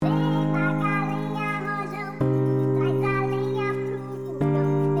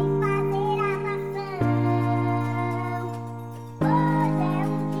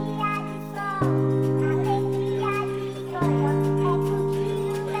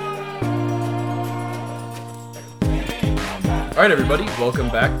All right, everybody, welcome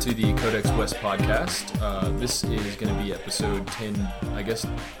back to the Codex West podcast. This is going to be episode 10, I guess,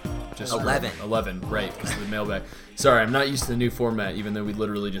 just 11. 11, right, because of the mailbag. Sorry, I'm not used to the new format, even though we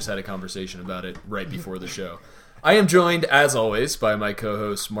literally just had a conversation about it right before the show. I am joined, as always, by my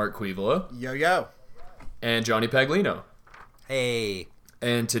co-host, Mark Quivela. Yo, yo. And Johnny Paglino. Hey.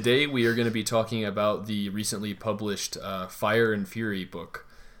 And today we are going to be talking about the recently published Fire and Fury book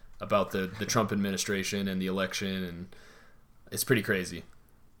about the Trump administration and the election, and it's pretty crazy.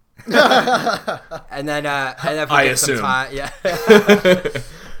 and then if we I get assume. some time, yeah.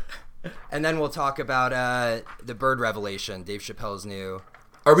 And then we'll talk about the bird revelation, Dave Chappelle's new.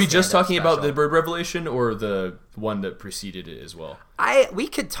 Are we just talking special. about the bird revelation or the one that preceded it as well? We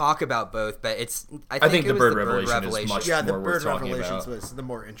could talk about both, but I think it the was bird the revelation is much Yeah, the more worth bird talking revelations about. was the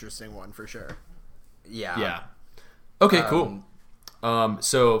more interesting one for sure. Yeah. Okay, cool.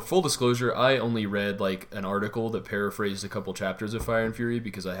 So full disclosure, I only read like an article that paraphrased a couple chapters of Fire and Fury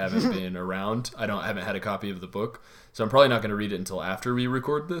because I haven't been around. I haven't had a copy of the book, so I'm probably not going to read it until after we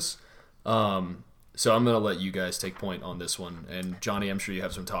record this. So I'm going to let you guys take point on this one. And Johnny, I'm sure you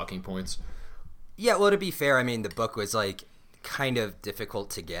have some talking points. Yeah, well, to be fair, I mean, the book was like kind of difficult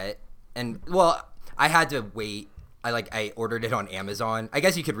to get. And well, I had to wait. I ordered it on Amazon. I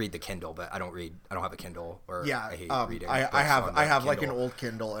guess you could read the Kindle, but I don't have a Kindle, or Yeah, I hate reading. I books have on the I have like an Kindle. old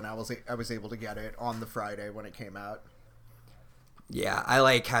Kindle, and I was able to get it on the Friday when it came out. Yeah,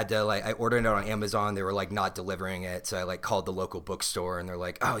 I had to I ordered it on Amazon. They were not delivering it, so I called the local bookstore, and they're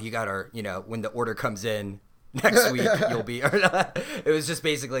like, "Oh, you got our, when the order comes in next week, you'll be." It was just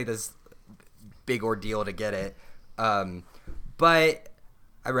basically this big ordeal to get it. But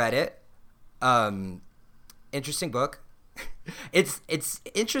I read it. Interesting book. It's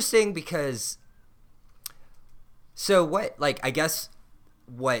interesting because I guess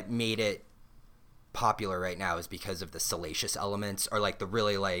what made it popular right now is because of the salacious elements, or the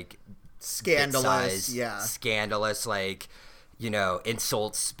really Scandalous, scandalous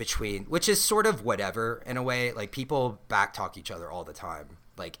insults between, which is sort of whatever in a way. People backtalk each other all the time.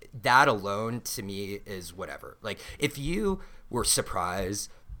 That alone to me is whatever. If you were surprised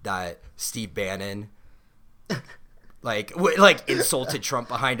that Steve Bannon insulted Trump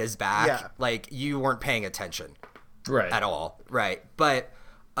behind his back, you weren't paying attention, Right. at all, right? But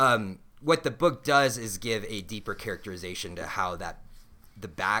what the book does is give a deeper characterization to how the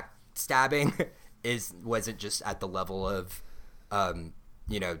backstabbing wasn't just at the level of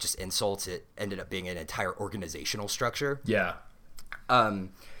just insults. It ended up being an entire organizational structure. Yeah.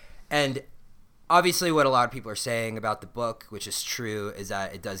 And obviously what a lot of people are saying about the book, which is true, is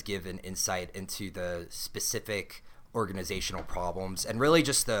that it does give an insight into the specific organizational problems and really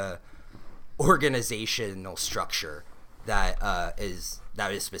just the organizational structure that is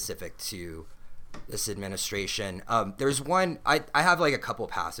specific to this administration. There's one, I have a couple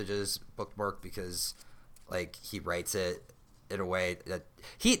passages bookmarked because he writes it in a way that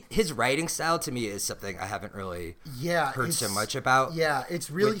his writing style to me is something I haven't really heard so much about. Yeah, it's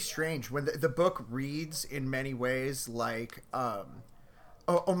really strange when the book reads in many ways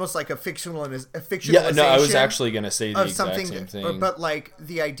almost like a fictionalization. Yeah, no, I was actually going to say the exact something, same thing. But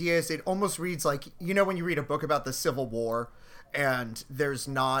the idea is it almost reads when you read a book about the Civil War and there's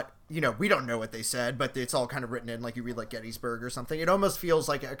not, we don't know what they said, but it's all kind of written in, you read Gettysburg or something. It almost feels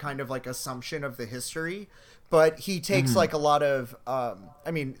like a kind of assumption of the history, but he takes a lot of,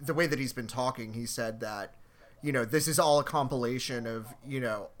 the way that he's been talking, he said that, this is all a compilation of,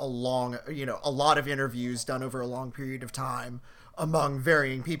 a lot of interviews done over a long period of time among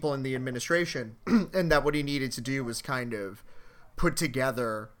varying people in the administration, and that what he needed to do was kind of put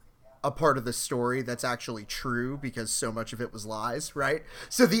together a part of the story that's actually true because so much of it was lies, right?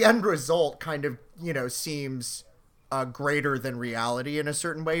 So the end result kind of, seems greater than reality in a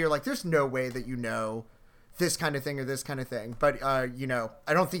certain way. You're like, there's no way that this kind of thing or this kind of thing. But, I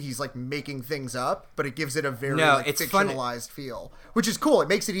don't think he's making things up, but it gives it a very it's fictionalized feel, which is cool. It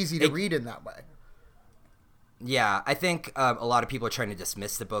makes it easy to read in that way. Yeah, I think a lot of people are trying to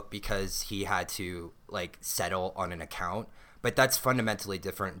dismiss the book because he had to settle on an account, but that's fundamentally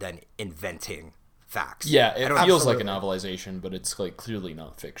different than inventing facts. Yeah, it feels like a Absolutely. novelization, but it's clearly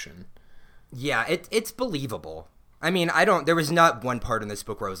not fiction. Yeah, it's believable. I mean, there was not one part in this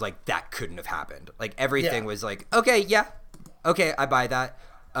book where I was like, that couldn't have happened. Everything was okay, yeah, okay, I buy that.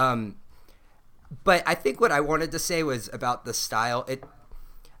 But I think what I wanted to say was about the style.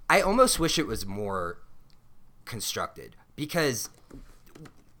 I almost wish it was more constructed, because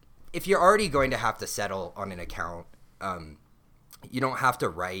if you're already going to have to settle on an account, you don't have to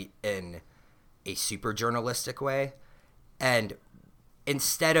write in a super journalistic way, and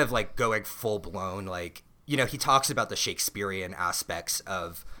instead of going full blown he talks about the Shakespearean aspects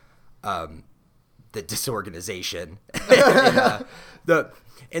of the disorganization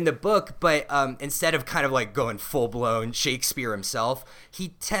in the book, but instead of kind of like going full blown Shakespeare himself, he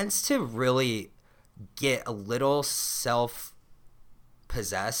tends to really get a little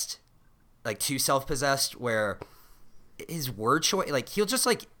self-possessed, like too self-possessed, where his word choice, like he'll just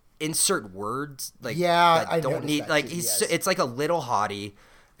like insert words like that don't need like too, it's like a little haughty.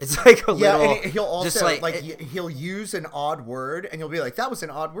 It's like a little. And he'll also just like he'll use an odd word, and you'll be like, "That was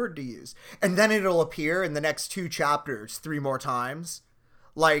an odd word to use," and then it'll appear in the next 2 chapters 3 more times.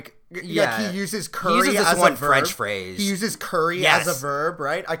 Like he uses curry as one a verb. French phrase. He uses curry as a verb,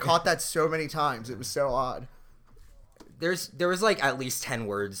 right? I caught that so many times. It was so odd. There was like at least 10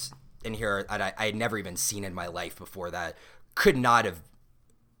 words in here that I had never even seen in my life before that could not have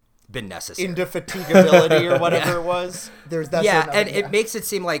been necessary. Indefatigability or whatever it was. There's that. It makes it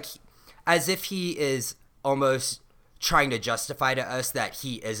seem like as if he is almost trying to justify to us that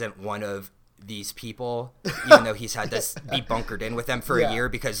he isn't one of these people, even though he's had to be bunkered in with them for a year,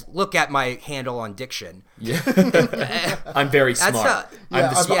 because look at my handle on diction. Yeah. I'm very smart.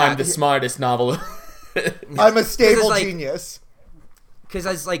 I'm the smartest novelist. I'm a stable genius. Because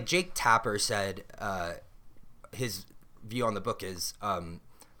as like Jake Tapper said, his view on the book is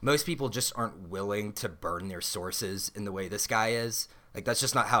most people just aren't willing to burn their sources in the way this guy is. Like, that's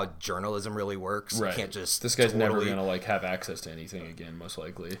just not how journalism really works. Right. You can't just this guy's never gonna like have access to anything again, most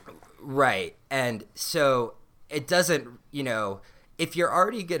likely. Right. And so it doesn't, if you're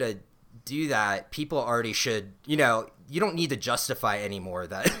already gonna do that, people already should, you don't need to justify anymore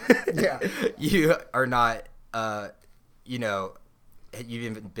that you are not, you've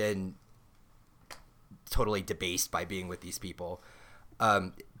even been totally debased by being with these people.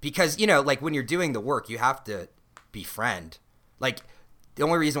 Because, like when you're doing the work, you have to befriend. Like, the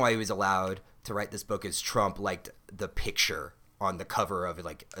only reason why he was allowed to write this book is Trump liked the picture on the cover of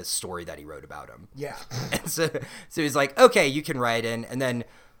like a story that he wrote about him. Yeah. And so he's like, okay, you can write in. And then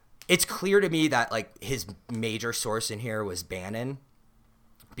it's clear to me that like his major source in here was Bannon,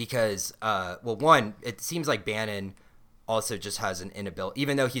 because, one, it seems like Bannon also just has an inability,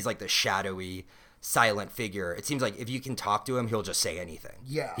 even though he's like the shadowy, silent figure. It seems like if you can talk to him, he'll just say anything.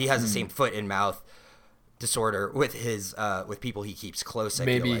 Yeah. He has the same foot and mouth disorder with his with people he keeps close.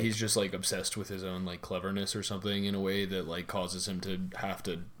 Maybe he's just like obsessed with his own like cleverness or something in a way that like causes him to have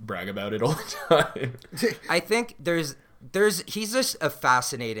to brag about it all the time. I think he's just a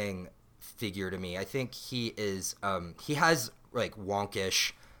fascinating figure to me. I think he is he has like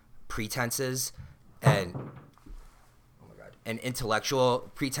wonkish pretenses and and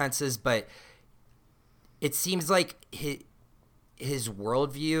intellectual pretenses, but it seems like his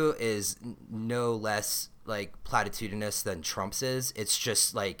worldview is no less like platitudinous than Trump's is. It's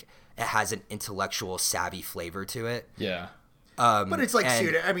just like it has an intellectual savvy flavor to it. Yeah. But it's like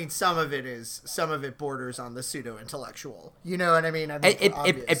pseudo. I mean, some of it borders on the pseudo intellectual. You know what I mean? I think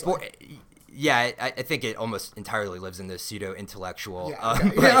it almost entirely lives in the pseudo intellectual.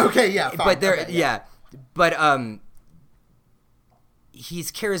 But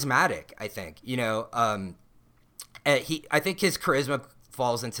he's charismatic, I think. I think his charisma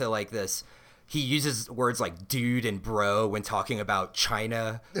falls into like this. He uses words like dude and bro when talking about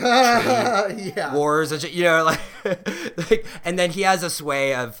China trade wars, and then he has this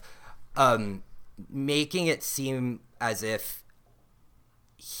way of making it seem as if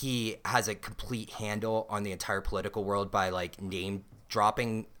he has a complete handle on the entire political world by like name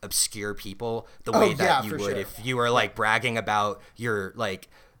dropping obscure people the way that you would if you were like bragging about your like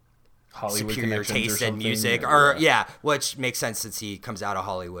Hollywood superior taste in music which makes sense since he comes out of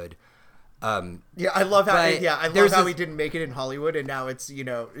Hollywood. I love how he didn't make it in Hollywood, and now it's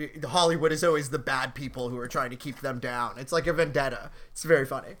Hollywood is always the bad people who are trying to keep them down. It's like a vendetta. It's very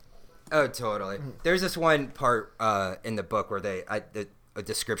funny. Oh, totally. There's this one part in the book where a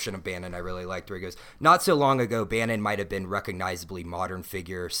description of Bannon I really liked, where he goes, "Not so long ago, Bannon might have been recognizably modern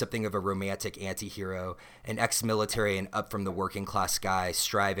figure, something of a romantic anti-hero, an ex-military and up from the working class guy,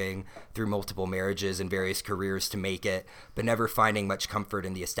 striving through multiple marriages and various careers to make it, but never finding much comfort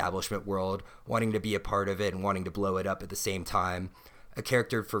in the establishment world, wanting to be a part of it and wanting to blow it up at the same time. A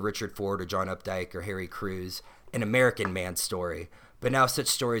character for Richard Ford or John Updike or Harry Crews, an American man story. But now such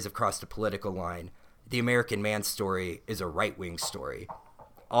stories have crossed a political line. The American man story is a right-wing story.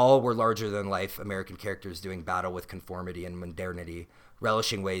 All were larger-than-life American characters doing battle with conformity and modernity,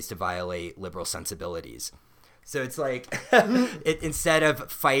 relishing ways to violate liberal sensibilities." So it's like, instead of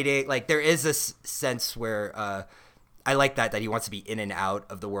fighting, like there is this sense where I like that he wants to be in and out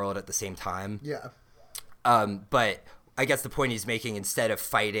of the world at the same time. Yeah. But I guess the point he's making, instead of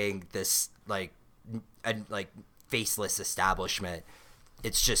fighting this like like faceless establishment.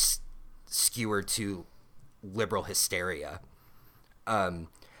 It's just skewered to liberal hysteria. And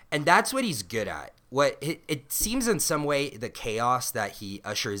that's what he's good at. What it seems in some way the chaos that he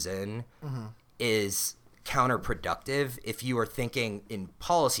ushers in is counterproductive if you are thinking in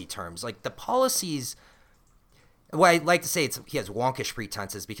policy terms. Like the policies, well, I like to say he has wonkish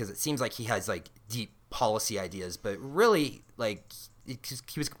pretenses because it seems like he has like deep policy ideas, but really like he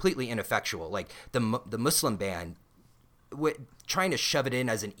was completely ineffectual. Like the Muslim ban, trying to shove it in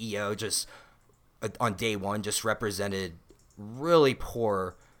as an EO just on day one just represented really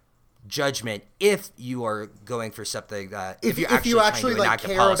poor judgment if you are going for something that if you actually like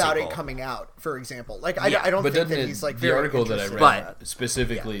care about it coming out, for example. Like I don't think that he's like the article that I read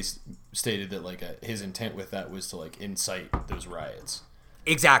specifically stated that like his intent with that was to like incite those riots.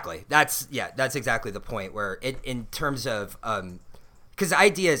 Exactly. That's exactly the point where it in terms of because the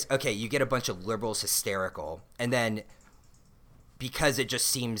idea is, okay, you get a bunch of liberals hysterical, and then because it just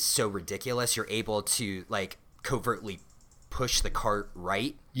seems so ridiculous, you're able to like covertly push the cart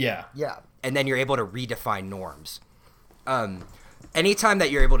right. Yeah. And then you're able to redefine norms. Anytime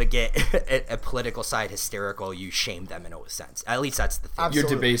that you're able to get a political side hysterical, you shame them in a sense. At least that's the thing.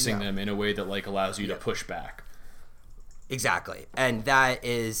 Absolutely, you're debasing them in a way that like allows you to push back. Exactly. And that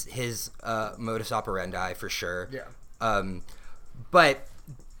is his modus operandi for sure. Yeah. But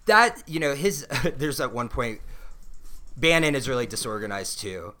that, his there's at one point Bannon is really disorganized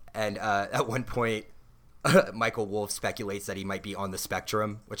too. And at one point Michael Wolff speculates that he might be on the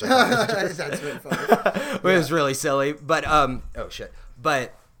spectrum, which I thought was that's really funny. It was really silly, but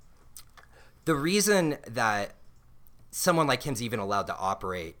But the reason that someone like him's even allowed to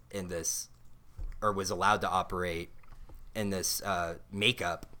operate in this, or was allowed to operate in this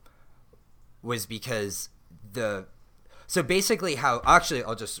makeup, was because so basically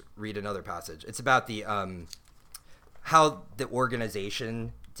I'll just read another passage. It's about the how the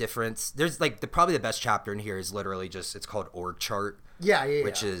organization difference. There's like probably the best chapter in here is literally just, it's called org chart.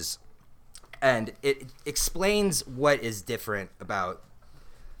 Which is, and it explains what is different about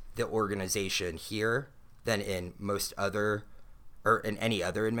the organization here than in most other, or in any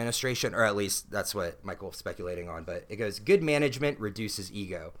other administration, or at least that's what Michael's speculating on. But it goes, good management reduces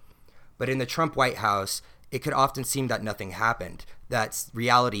ego. But in the Trump White House, it could often seem that nothing happened, that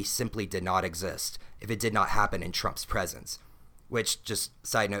reality simply did not exist if it did not happen in Trump's presence. Which, just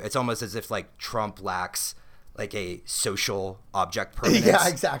side note, it's almost as if like Trump lacks like a social object permanence. Yeah,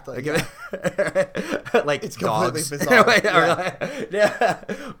 exactly. Like it's dogs. Completely bizarre. Yeah.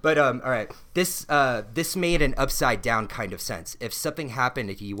 But all right, this made an upside down kind of sense. If something happened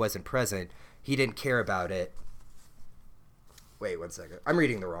and he wasn't present, he didn't care about it. Wait 1 second. I'm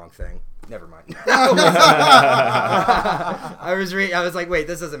reading the wrong thing. Never mind. I was like, wait,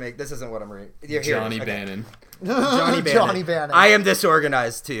 this isn't what I'm reading. Johnny Bannon. Johnny Bannon. I am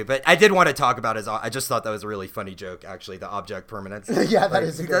disorganized too, but I did want to talk about I just thought that was a really funny joke, actually, the object permanence. Yeah, that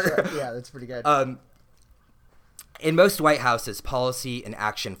is a good joke. Yeah, that's pretty good. In most White Houses, policy and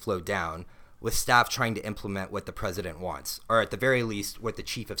action flow down, with staff trying to implement what the president wants, or at the very least, what the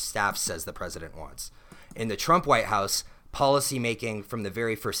chief of staff says the president wants. In the Trump White House, policy making from the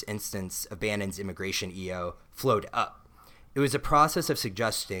very first instance of Bannon's immigration EO flowed up. It was a process of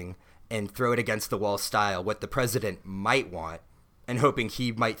suggesting and throw it against the wall style what the president might want, and hoping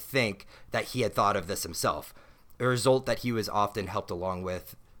he might think that he had thought of this himself. A result that he was often helped along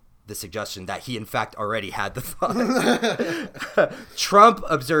with the suggestion that he in fact already had the thought. Trump,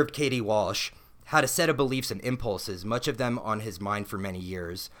 observed Katie Walsh, had a set of beliefs and impulses, much of them on his mind for many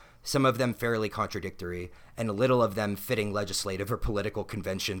years, some of them fairly contradictory, and a little of them fitting legislative or political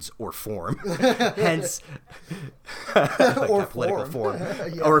conventions or form. Hence, or political form.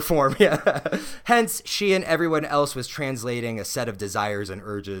 Yeah. Or form, yeah. Hence, she and everyone else was translating a set of desires and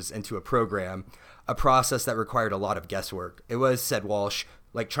urges into a program, a process that required a lot of guesswork. It was, said Walsh,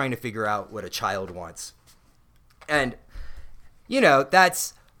 like trying to figure out what a child wants. And,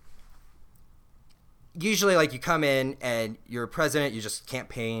 that's usually like you come in and you're a president, you just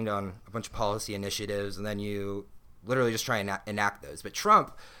campaigned on a bunch of policy initiatives, and then you literally just try and enact those. But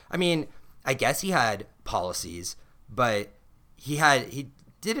Trump, I mean, I guess he had policies, but he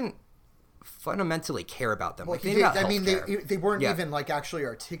didn't fundamentally care about them. Well, like, he did. I mean, they weren't even like actually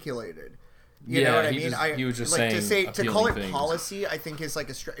articulated. You know what I mean? He was just like saying to call it things. policy, I think is like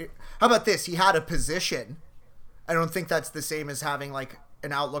how about this? He had a position. I don't think that's the same as having like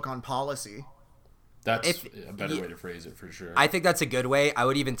an outlook on policy. That's a better way to phrase it for sure. I think that's a good way. I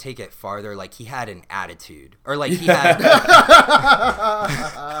would even take it farther. Like, he had an attitude, or like he had.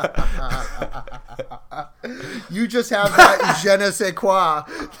 You just have that je ne sais quoi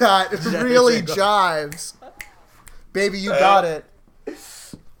that really jives. Baby, you got it.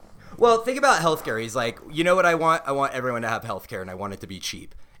 Well, think about healthcare. He's like, you know what I want? I want everyone to have healthcare, and I want it to be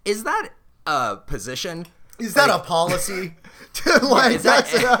cheap. Is that a position? Is that a policy? Like, is that,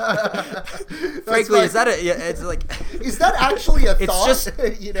 frankly, is that a? Yeah, it's like. Is that actually a thought? It's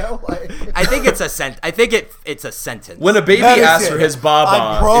just, you know, like. I think it's a I think it's a sentence. When a baby asks for his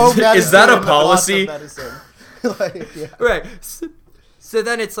baba, is that a policy? Like, yeah. Right. So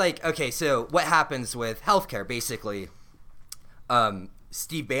then it's like, okay, so what happens with healthcare? Basically,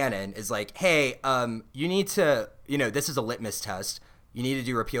 Steve Bannon is like, hey, you need to, this is a litmus test. You need to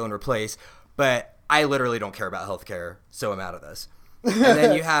do repeal and replace, but I literally don't care about healthcare, so I'm out of this. And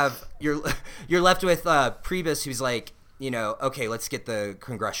then you're left with Priebus, who's like, okay, let's get the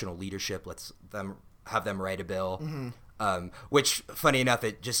congressional leadership. Let's have them write a bill. Mm-hmm. Which, funny enough,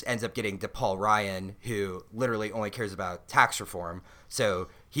 it just ends up getting to Paul Ryan, who literally only cares about tax reform. So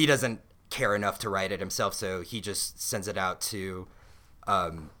he doesn't care enough to write it himself. So he just sends it out to,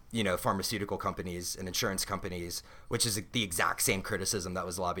 pharmaceutical companies and insurance companies, which is the exact same criticism that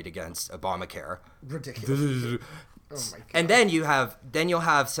was lobbied against Obamacare. Ridiculous. Oh my God. And then you'll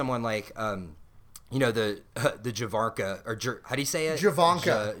have someone like, the Javanka, or how do you say it?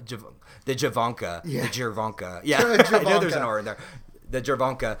 Javanka. The Javanka. Yeah. The Javanka. Yeah. I know there's an R in there. The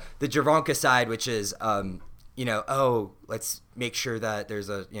Javanka side, which is, let's make sure that there's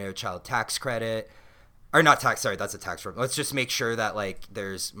a, child tax credit. Or not tax, sorry, that's a tax reform. Let's just make sure that, like,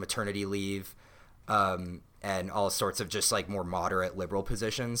 there's maternity leave and all sorts of just, like, more moderate liberal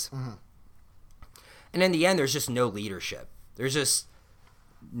positions. Mm-hmm. And in the end, there's just no leadership. There's just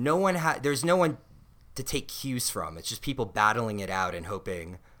there's no one to take cues from. It's just people battling it out and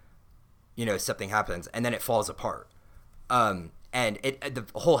hoping, something happens. And then it falls apart. And the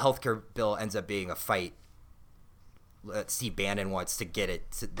whole healthcare bill ends up being a fight. Steve Bannon wants to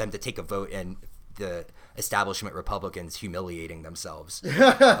get them to take a vote, and the establishment Republicans humiliating themselves.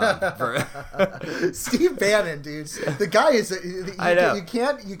 Steve Bannon, dude, the guy is. I know.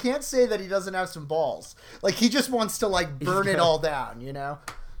 You can't say that he doesn't have some balls. Like, he just wants to burn it all down.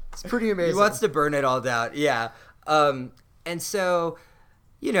 It's pretty amazing. He wants to burn it all down. Yeah. And so,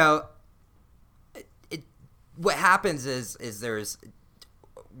 what happens is there's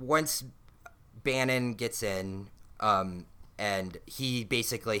once Bannon gets in, and he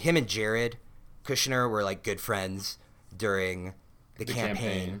basically, him and Jared Kushner were like good friends during the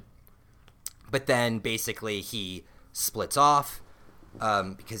campaign. But then basically he splits off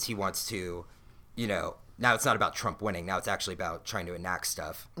because he wants to, now it's not about Trump winning. Now it's actually about trying to enact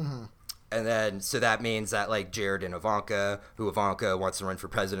stuff. Mm-hmm. And then, so that means that like Jared and Ivanka, who Ivanka wants to run for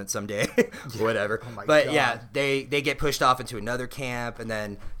president someday, whatever. Oh my but God. yeah, they get pushed off into another camp. And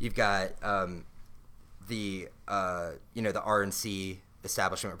then you've got the RNC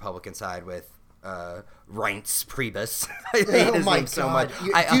establishment Republican side with Reince Priebus. I hate his name so much.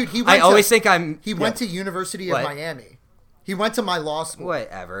 Dude, he went to University of Miami. He went to my law school.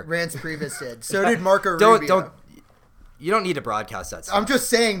 Whatever. Reince Priebus did. So did Marco Rubio. You don't need to broadcast that stuff. I'm just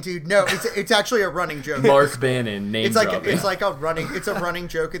saying, dude. No, it's actually a running joke. Mark Bannon name dropping. It's like a running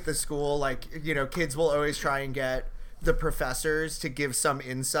joke at the school. Like, kids will always try and get the professors to give some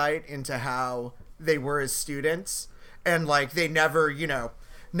insight into how they were as students, and like they never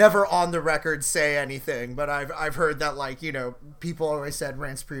on the record say anything, but I've heard that people always said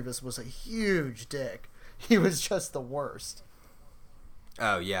Reince Priebus was a huge dick. He was just the worst.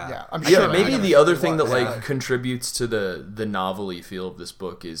 Oh yeah. Yeah, I'm sure. Maybe the other thing that contributes to the novelty feel of this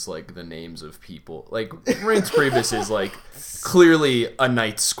book is like the names of people. Like Reince Priebus is like clearly a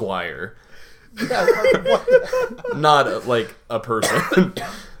knight squire. Yeah, not a person.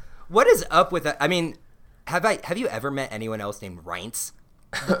 What is up with that? I mean, have you ever met anyone else named Reince?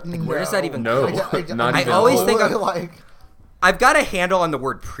 Where does that even come from? Not I even always think I've got a handle on the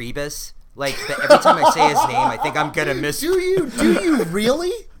word Priebus. Like, every time I say his name, I think I'm gonna miss. Do you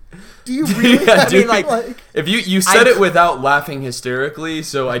really? Do you really? Yeah, dude, if you said it without laughing hysterically,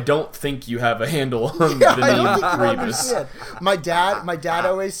 so I don't think you have a handle on the name Priebus. My dad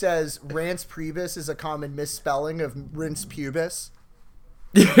always says Reince Priebus is a common misspelling of Rince Pubis.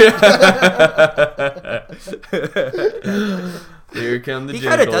 Here come the He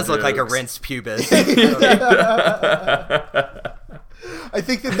kind of does look like a Rince Pubis. I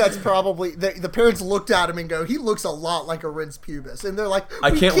think that's probably the parents looked at him and go, he looks a lot like a rinsed pubis, and they're like,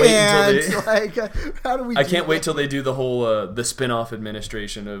 I can't wait until they how do we? I can't wait till they do the whole the spin-off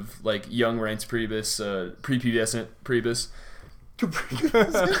administration of like young rinsed pubis, prepubescent pubis.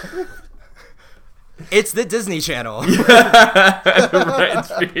 It's the Disney Channel. Rinsed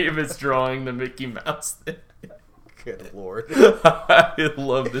pubis drawing the Mickey Mouse thing. Good Lord. I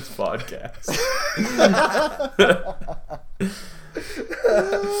love this podcast.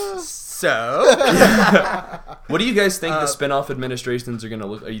 So, what do you guys think the spin-off administrations are going to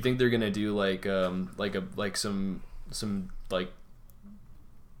look? You think they're going to do some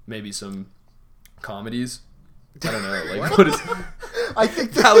maybe some comedies? I don't know. Like what is? I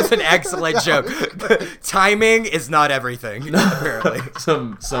think that was an excellent joke. Timing is not everything, apparently.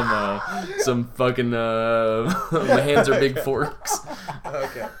 some fucking my hands are big forks.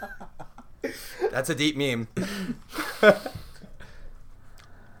 Okay. That's a deep meme.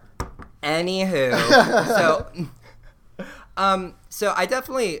 Anywho, so I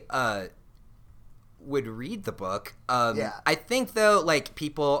definitely would read the book. Yeah. I think though, like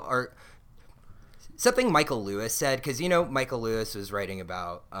people are. Something Michael Lewis said, because Michael Lewis was writing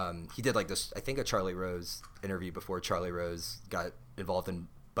about he did like this, I think, a Charlie Rose interview before Charlie Rose got involved in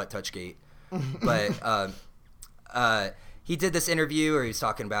Butt Touch Gate, but he did this interview where he was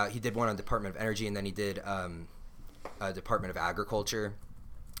talking about, he did one on Department of Energy and then he did Department of Agriculture,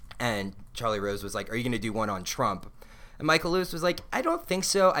 and Charlie Rose was like, "Are you going to do one on Trump?" And Michael Lewis was like, "I don't think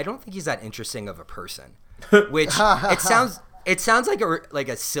so. I don't think he's that interesting of a person," which it sounds like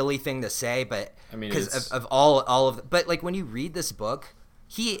a silly thing to say, but I mean, because of all of, but like when you read this book,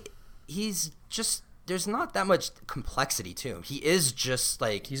 he's just, there's not that much complexity to him. He is just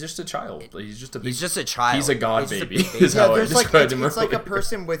like, he's just a child. He's just a child. He's a god baby. It's like a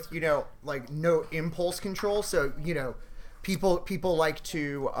person with like no impulse control. So people like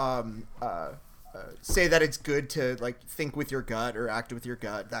to say that it's good to like think with your gut or act with your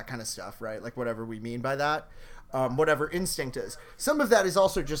gut, that kind of stuff, right? Like whatever we mean by that. Whatever instinct is. Some of that is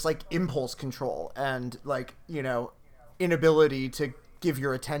also just like impulse control and like, inability to give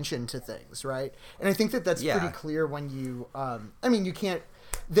your attention to things, right? And I think that's pretty clear when you, you can't,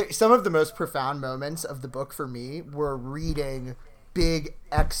 some of the most profound moments of the book for me were reading big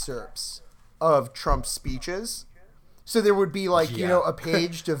excerpts of Trump's speeches. So there would be like, a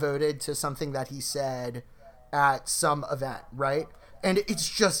page devoted to something that he said at some event, right? And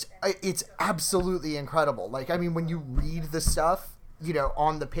it's absolutely incredible. Like, when you read the stuff,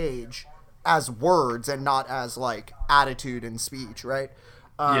 on the page as words and not as like attitude and speech, right?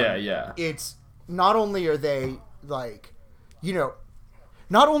 Yeah. It's not only are they like,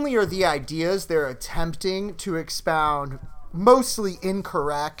 not only are the ideas they're attempting to expound mostly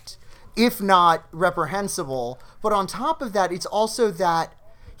incorrect, if not reprehensible, but on top of that, it's also that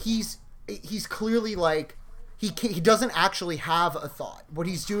he's clearly like, He doesn't actually have a thought. What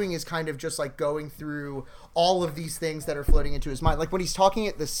he's doing is kind of just like going through all of these things that are floating into his mind. Like when he's talking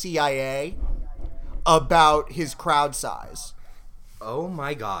at the CIA about his crowd size. Oh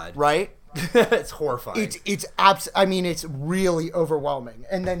my God. Right? It's horrifying. It's really overwhelming.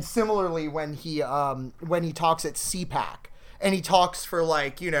 And then similarly when he talks at CPAC and he talks for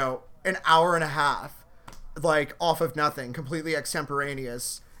like, an hour and a half, like off of nothing, completely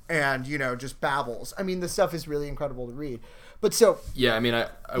extemporaneous. And, just babbles. The stuff is really incredible to read. But so... Yeah,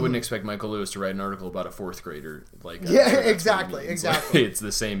 I wouldn't expect Michael Lewis to write an article about a fourth grader. Like, yeah, exactly. Like, it's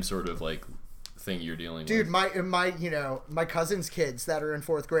the same sort of, like, thing you're dealing with. Dude, my cousin's kids that are in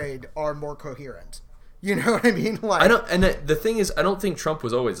fourth grade are more coherent. You know what I mean? Like, the thing is, I don't think Trump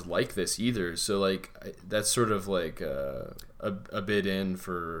was always like this either. So, like, that's sort of, like, a bit in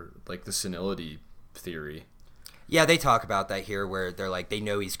for, like, the senility theory. Yeah, they talk about that here where they're like, they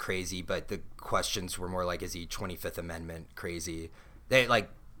know he's crazy, but the questions were more like, is he 25th Amendment crazy? They like,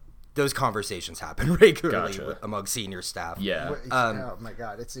 those conversations happen regularly among senior staff. Yeah. Oh my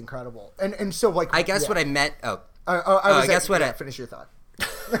God, it's incredible. And so like, I guess what I meant, finish your thought.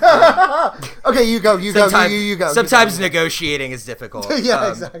 Okay, you go. Sometimes negotiating is difficult. Yeah,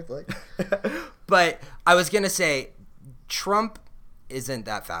 exactly. But I was going to say, Trump isn't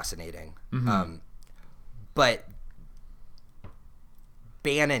that fascinating. Mm-hmm. But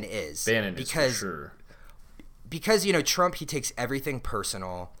Bannon is for sure. Because Trump, he takes everything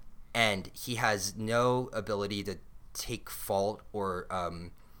personal and he has no ability to take fault or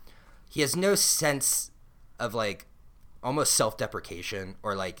he has no sense of like almost self-deprecation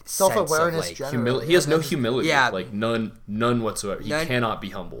or like self-awareness, sense of, like, he has no humility. Yeah. Like none whatsoever. He cannot be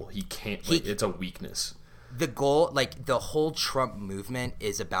humble. He can't, like, it's a weakness. the goal, like the whole Trump movement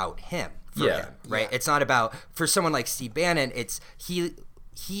is about him. For him, right? Yeah. It's not about, for someone like Steve Bannon, it's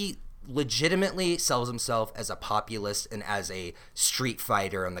he legitimately sells himself as a populist and as a street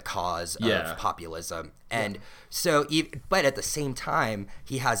fighter on the cause of populism. And so, but at the same time,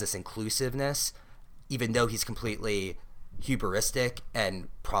 he has this inclusiveness, even though he's completely hubristic and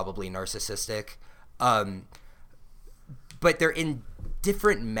probably narcissistic. But they're in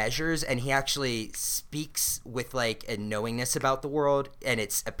different measures, and he actually speaks with like a knowingness about the world, and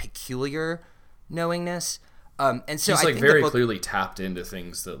it's a peculiar knowingness. And so he's I like think very clearly tapped into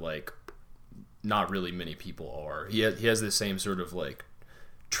things that like not really many people are. He has the same sort of like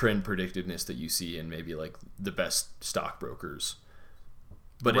trend predictiveness that you see in maybe like the best stockbrokers.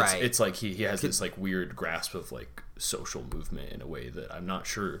 But it's like he has this like weird grasp of like social movement in a way that I'm not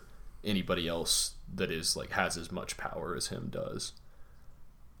sure anybody else that is like has as much power as him does.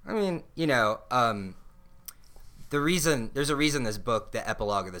 I mean, you know, there's a reason the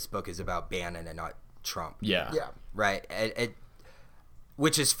epilogue of this book is about Bannon and not Trump. Yeah. Right.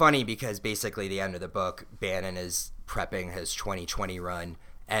 Which is funny because basically the end of the book, Bannon is prepping his 2020 run,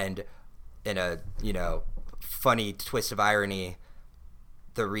 and in a, you know, funny twist of irony,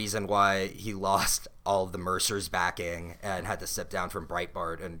 the reason why he lost all of the Mercer's backing and had to step down from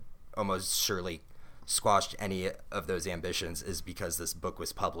Breitbart and almost surely squashed any of those ambitions is because this book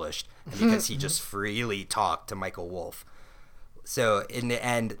was published and because he just freely talked to Michael Wolff. So in the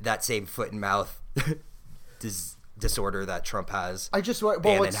end, that same foot and mouth disorder that Trump has,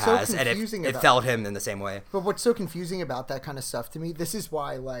 Bannon has, and it felt him in the same way. But what's so confusing about that kind of stuff to me, this is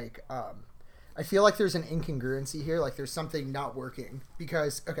why, like, I feel like there's an incongruency here, like there's something not working,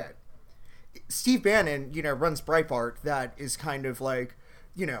 because, okay, Steve Bannon, you know, runs Breitbart, that is kind of like,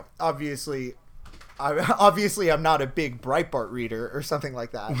 you know, obviously I'm not a big Breitbart reader or something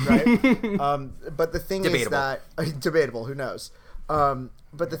like that, right? But the thing is that debatable, who knows?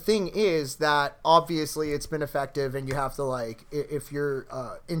 But the thing is that obviously it's been effective, and you have to, like, if you're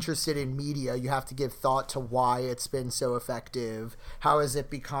interested in media, you have to give thought to why it's been so effective. How has it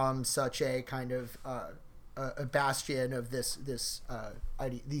become such a kind of a bastion of these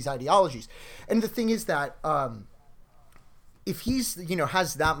ideologies? And the thing is that if he's, you know,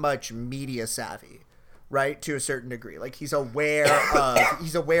 has that much media savvy, right, to a certain degree, like he's aware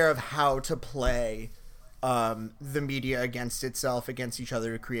of how to play the media against itself, against each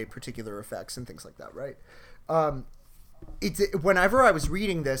other, to create particular effects and things like that, right? Whenever I was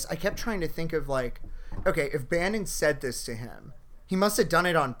reading this, I kept trying to think of, like, okay, if Bannon said this to him, he must have done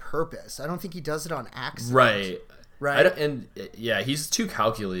it on purpose. I don't think he does it on accident. Right. He's too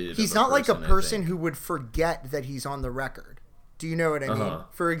calculated. He's not like a person who would forget that he's on the record. Do you know what I mean?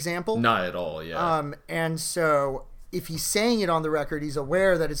 For example? Not at all, yeah. And so if he's saying it on the record, he's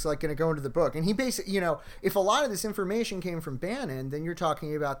aware that it's like going to go into the book. And he basically, you know, if a lot of this information came from Bannon, then you're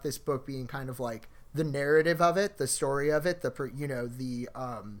talking about this book being kind of like the narrative of it, the story of it, the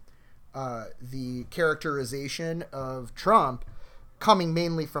characterization of Trump coming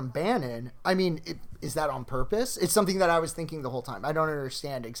mainly from Bannon. I mean, is that on purpose? It's something that I was thinking the whole time. I don't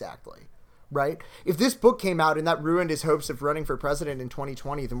understand exactly. Right? If this book came out and that ruined his hopes of running for president in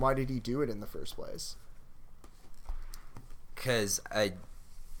 2020, then why did he do it in the first place? Because I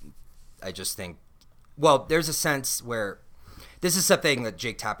just think, well, there's a sense where this is something that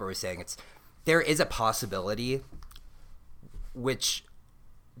Jake Tapper was saying. There is a possibility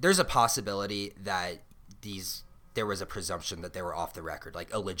that there was a presumption that they were off the record,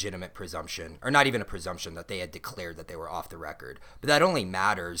 like a legitimate presumption, or not even a presumption, that they had declared that they were off the record. But that only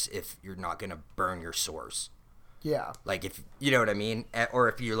matters if you're not going to burn your source. Yeah. Like, if you know what I mean, or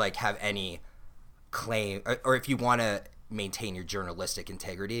if you like have any claim, or if you want to maintain your journalistic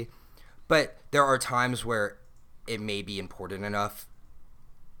integrity. But there are times where it may be important enough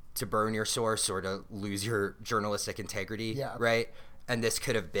to burn your source or to lose your journalistic integrity. Yeah. Right. And this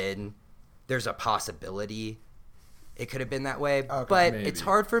could have been. There's a possibility it could have been that way, but maybe. It's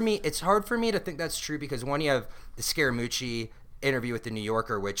hard for me to think that's true, because one, you have the Scaramucci interview with the New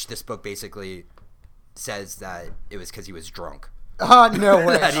Yorker, which this book basically says that it was because he was drunk. No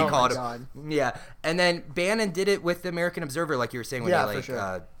way. That he called him. Yeah. And then Bannon did it with the American Observer, like you were saying, when for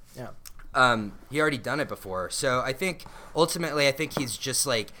sure. He already done it before. So I think ultimately he's just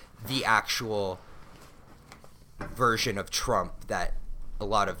like the actual version of Trump that a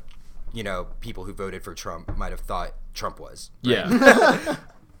lot of, you know, people who voted for Trump might have thought Trump was. Right?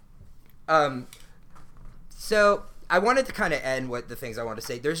 Yeah. So I wanted to kind of end with the things I wanted to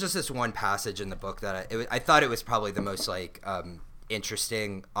say. There's just this one passage in the book that I thought it was probably the most like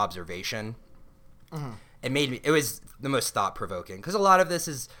interesting observation. Mm-hmm. It was the most thought provoking, because a lot of this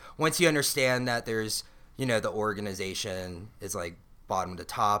is, once you understand that there's, the organization is like bottom to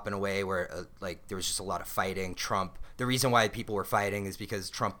top in a way where like there was just a lot of fighting. The reason why people were fighting is because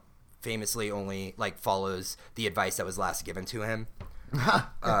Trump famously only like follows the advice that was last given to him.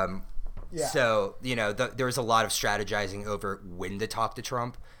 So there was a lot of strategizing over when to talk to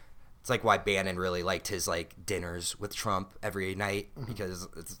Trump. It's like why Bannon really liked his like dinners with Trump every night, because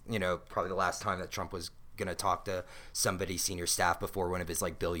it's probably the last time that Trump was gonna talk to somebody senior staff before one of his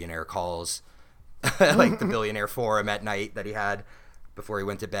like billionaire calls, like the billionaire forum at night that he had before he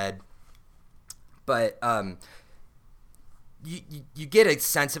went to bed. But you get a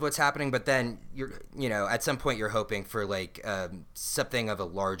sense of what's happening, but then you're at some point you're hoping for like something of a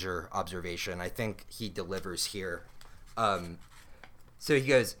larger observation. I think he delivers here. So he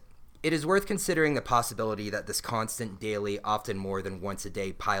goes, "It is worth considering the possibility that this constant, daily, often more than once a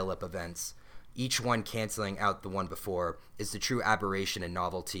day pile-up events, each one canceling out the one before, is the true aberration and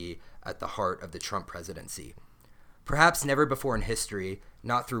novelty at the heart of the Trump presidency. Perhaps never before in history,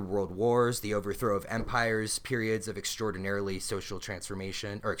 not through world wars, the overthrow of empires, periods of extraordinary social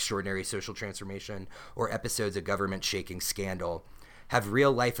transformation, or episodes of government-shaking scandal, have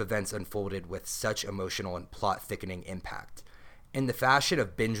real-life events unfolded with such emotional and plot-thickening impact. In the fashion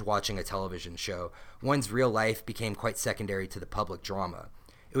of binge-watching a television show, one's real life became quite secondary to the public drama.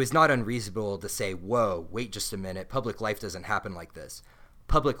 It was not unreasonable to say, whoa, wait just a minute, public life doesn't happen like this.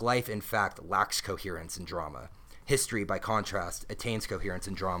 Public life, in fact, lacks coherence in drama. History, by contrast, attains coherence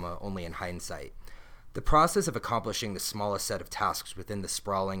in drama only in hindsight. The process of accomplishing the smallest set of tasks within the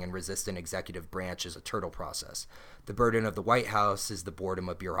sprawling and resistant executive branch is a turtle process. The burden of the White House is the boredom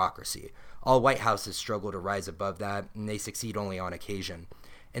of bureaucracy. All White Houses struggle to rise above that, and they succeed only on occasion.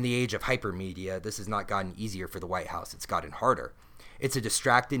 In the age of hypermedia, this has not gotten easier for the White House, it's gotten harder. It's a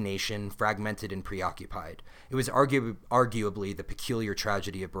distracted nation, fragmented and preoccupied. It was arguably the peculiar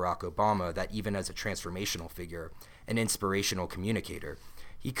tragedy of Barack Obama that even as a transformational figure, an inspirational communicator,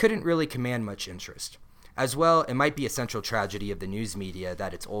 he couldn't really command much interest. As well, it might be a central tragedy of the news media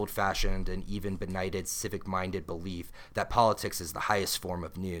that its old-fashioned and even benighted civic-minded belief that politics is the highest form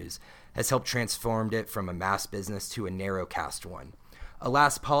of news has helped transform it from a mass business to a narrow-cast one.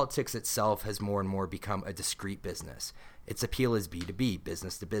 Alas, politics itself has more and more become a discrete business. Its appeal is B2B,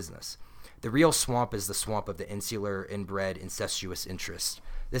 business to business. The real swamp is the swamp of the insular, inbred, incestuous interest.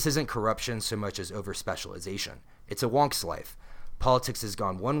 This isn't corruption so much as over-specialization. It's a wonk's life. Politics has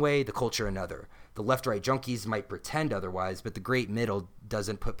gone one way, the culture another. The left-right junkies might pretend otherwise, but the great middle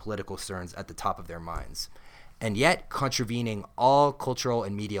doesn't put political concerns at the top of their minds. And yet, contravening all cultural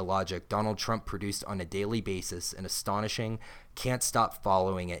and media logic, Donald Trump produced on a daily basis an astonishing, can't stop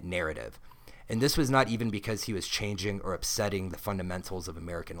following it narrative. And this was not even because he was changing or upsetting the fundamentals of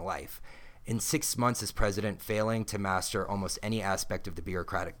American life. In 6 months as president, failing to master almost any aspect of the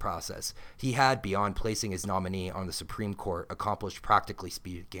bureaucratic process, he had, beyond placing his nominee on the Supreme Court, accomplished, practically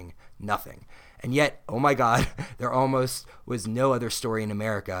speaking, nothing. And yet, oh my God, there almost was no other story in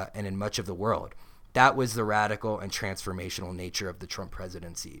America and in much of the world. That was the radical and transformational nature of the Trump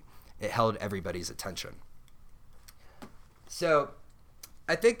presidency. It held everybody's attention. So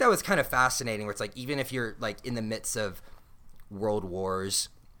I think that was kind of fascinating, where it's like, even if you're like in the midst of world wars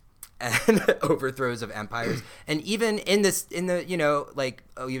and overthrows of empires, and even in the like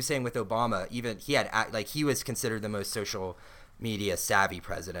you were saying with Obama, even he was considered the most social media savvy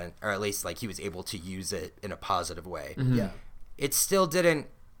president, or at least like he was able to use it in a positive way. Mm-hmm. Yeah. It still didn't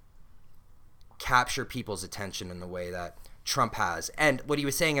capture people's attention in the way that Trump has. And what he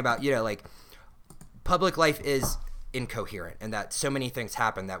was saying about, like public life is incoherent, and that so many things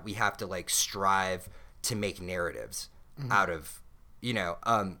happen that we have to like strive to make narratives out of,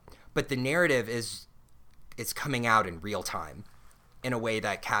 but the narrative is coming out in real time in a way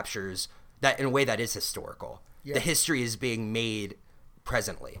that captures that, in a way that is historical. Yeah. The history is being made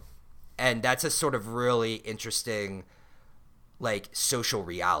presently. And that's a sort of really interesting like social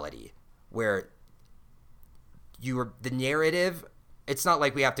reality where the narrative, it's not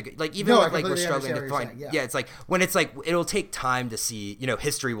like we have to like, even with like we're struggling to find it's like when it's like it'll take time to see,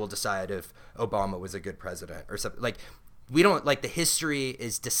 history will decide if Obama was a good president or something. Like we don't, like, the history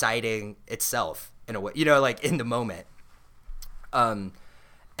is deciding itself in a way, like in the moment. And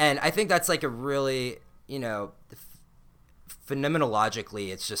I think that's like a really, phenomenologically,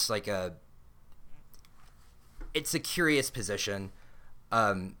 it's just like it's a curious position.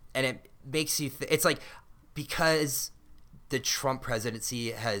 And it makes you it's like, because the Trump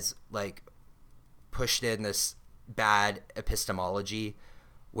presidency has like pushed in this bad epistemology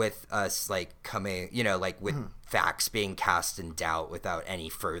with us like coming, like with facts being cast in doubt without any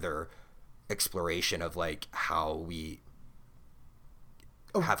further exploration of like how we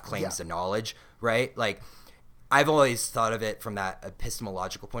have claims to knowledge. right? Like, I've always thought of it from that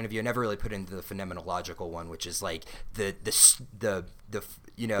epistemological point of view. I never really put into the phenomenological one, which is like the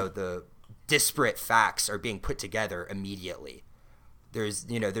disparate facts are being put together immediately. There's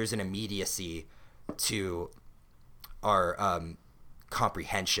an immediacy to our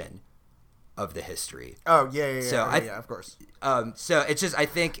comprehension of the history. Oh yeah, so of course. So it's just, I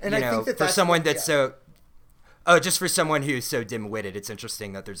think, and I think for someone that's just for someone who's so dim-witted, it's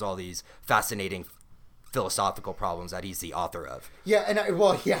interesting that there's all these fascinating philosophical problems that he's the author of. Yeah, and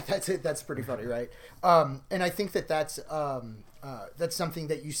that's it. That's pretty funny, right? And I think that's something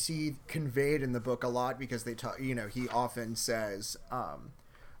that you see conveyed in the book a lot, because they talk. He often says,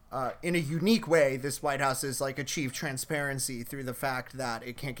 in a unique way, this White House has like achieved transparency through the fact that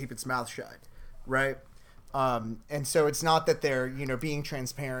it can't keep its mouth shut, right? And so it's not that they're, being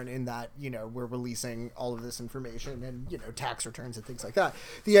transparent in that, we're releasing all of this information and, tax returns and things like that.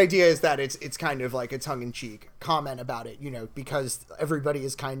 The idea is that it's kind of like a tongue-in-cheek comment about it, because everybody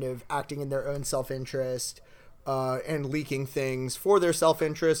is kind of acting in their own self-interest, and leaking things for their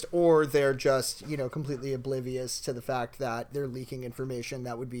self-interest, or they're just, completely oblivious to the fact that they're leaking information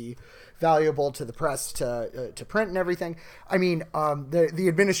that would be valuable to the press to print and everything. I mean, the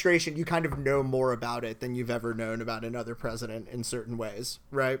administration, you kind of know more about it than you've ever known about another president in certain ways,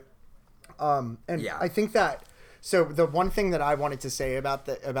 right? I think that, so the one thing that I wanted to say about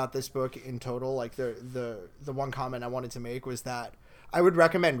this book in total, like the one comment I wanted to make was that I would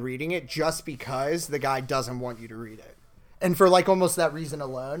recommend reading it just because the guy doesn't want you to read it, and for like almost that reason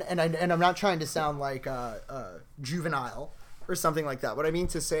alone. And I'm not trying to sound like juvenile or something like that. What I mean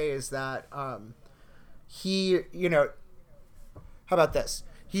to say is that he, how about this?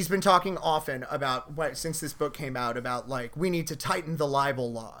 He's been talking often about since this book came out about like we need to tighten the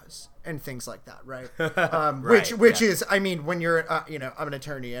libel laws and things like that, right? Which is, I mean, when you're, I'm an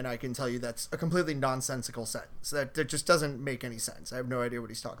attorney, and I can tell you that's a completely nonsensical sentence that just doesn't make any sense. I have no idea what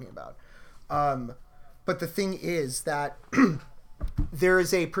he's talking about. But the thing is that there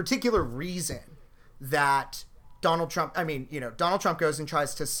is a particular reason that Donald Trump goes and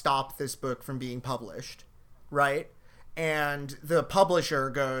tries to stop this book from being published, right? And the publisher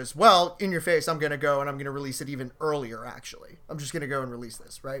goes, well, in your face, I'm going to go and I'm going to release it even earlier, actually. I'm just going to go and release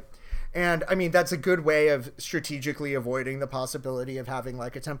this, right? And, I mean, that's a good way of strategically avoiding the possibility of having,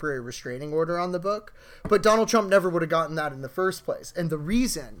 like, a temporary restraining order on the book. But Donald Trump never would have gotten that in the first place. And the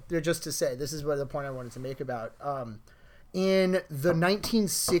reason, just to say, this is what the point I wanted to make about, in the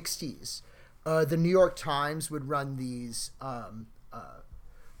 1960s, the New York Times would run these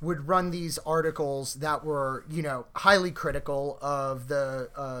articles that were, highly critical of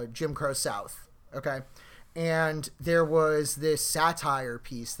the Jim Crow South, okay? And there was this satire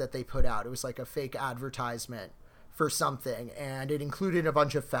piece that they put out. It was like a fake advertisement for something, and it included a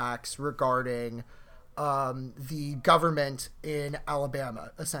bunch of facts regarding the government in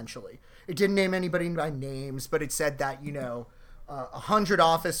Alabama, essentially. It didn't name anybody by names, but it said that, 100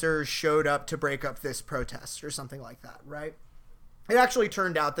 officers showed up to break up this protest or something like that, right? It actually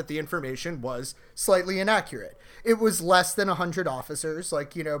turned out that the information was slightly inaccurate. It was less than 100 officers,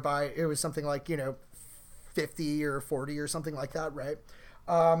 like, it was something like, 50 or 40 or something like that, right?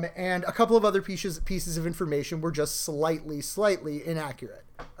 And a couple of other pieces of information were just slightly inaccurate,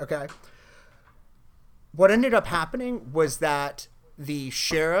 okay? What ended up happening was that the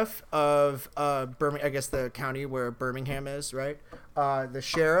sheriff of Birmingham, I guess the county where Birmingham is, right? The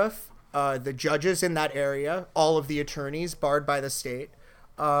sheriff, the judges in that area, all of the attorneys barred by the state,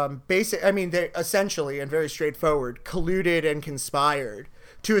 they essentially, and very straightforward, colluded and conspired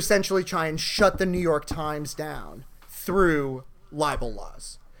to essentially try and shut the New York Times down through libel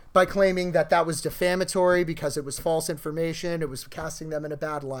laws by claiming that that was defamatory because it was false information, it was casting them in a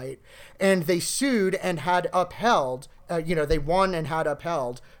bad light, and they sued and had upheld, they won and had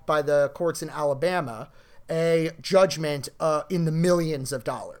upheld by the courts in Alabama a judgment in the millions of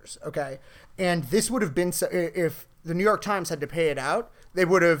dollars, okay? And this would have been, if the New York Times had to pay it out, they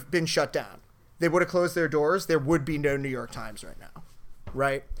would have been shut down. They would have closed their doors. There would be no New York Times right now,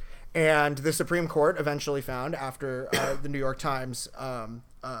 right? And the Supreme Court eventually found, after the New York Times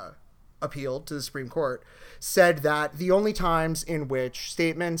appealed to the Supreme Court, said that the only times in which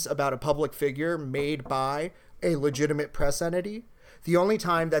statements about a public figure made by a legitimate press entity, the only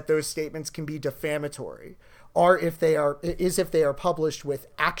time that those statements can be defamatory if they are published with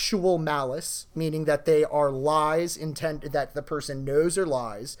actual malice, meaning that they are lies intended that the person knows are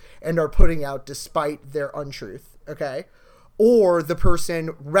lies and are putting out despite their untruth, okay? Or the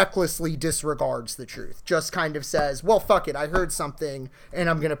person recklessly disregards the truth, just kind of says, well, fuck it, I heard something and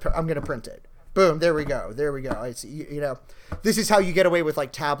I'm gonna print it, Boom, there we go. It's, this is how you get away with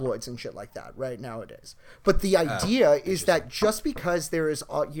like tabloids and shit like that right nowadays. But the idea is that just because there is,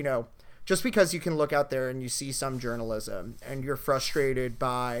 just because you can look out there and you see some journalism and you're frustrated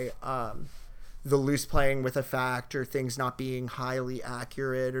by the loose playing with a fact or things not being highly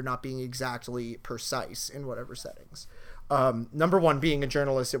accurate or not being exactly precise in whatever settings. Number one, being a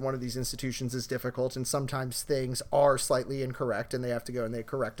journalist at one of these institutions is difficult, and sometimes things are slightly incorrect and they have to go and they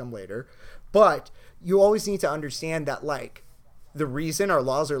correct them later. But you always need to understand that, like, the reason our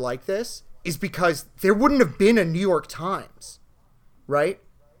laws are like this is because there wouldn't have been a New York Times, right?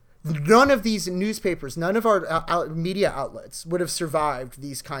 None of these newspapers, none of our media outlets would have survived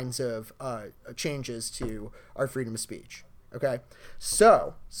these kinds of changes to our freedom of speech. Okay,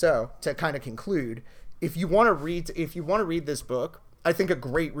 so to kind of conclude, if you want to read this book, I think a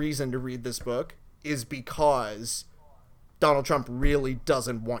great reason to read this book is because Donald Trump really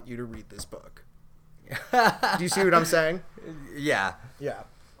doesn't want you to read this book. Do you see what I'm saying? Yeah. Yeah.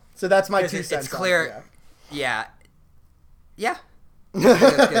 So that's my 2 cents. It's clear. Yeah.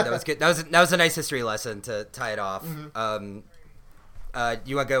 That was good. That was a nice history lesson to tie it off. Mm-hmm.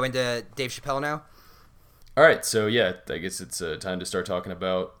 You want to go into Dave Chapelle now? All right. So yeah, I guess it's time to start talking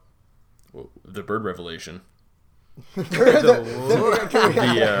about the bird revelation. The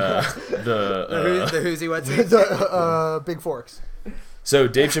who's he what's he? The Big Forks. So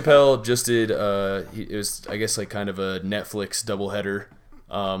Dave Chapelle just did. It was, I guess, like kind of a Netflix doubleheader.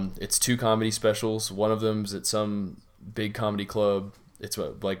 It's 2 comedy specials. One of them's at some big comedy club. It's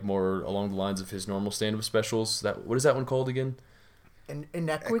like more along the lines of his normal stand-up specials. What is that one called again?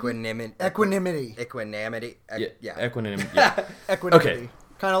 Equanimity. Equanimity. Equanimity. Yeah. Equanimity. Okay.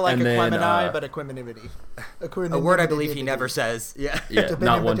 Kind of like And then, equanimity, but equanimity. A word I believe he never says. Yeah. Yeah.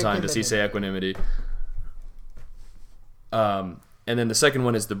 Not one time does he say equanimity. And then the second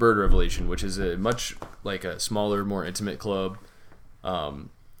one is the bird revelation, which is a much like a smaller, more intimate club.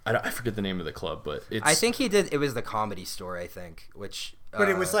 I forget the name of the club, but it's... I think he did... It was the Comedy Store, I think, which... But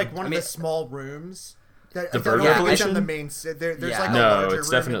it was like one of the small rooms. The bird revelation? The main, there's like a no, larger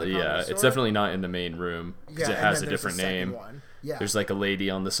it's room definitely... in the Comedy It's Store? definitely not in the main room, because it has a different name. Yeah. There's like a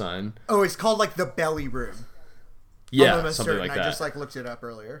lady on the sign. Oh, it's called like the Belly Room. Yeah, something like that. I just like looked it up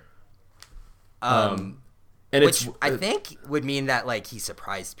earlier. And which I think would mean that like he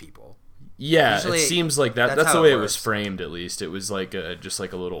surprised people. Yeah, Usually, it seems like that. That's how the way it it was works. framed, at least. It was like just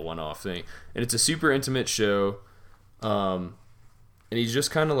like a little one-off thing, and it's a super intimate show. And he's just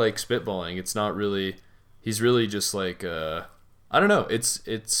kind of like spitballing. It's not really. He's really just like I don't know.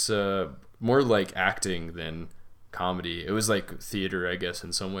 It's more like acting than comedy. It was like theater, I guess,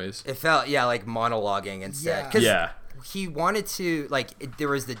 in some ways. It felt like monologuing instead. Yeah. Because he wanted to there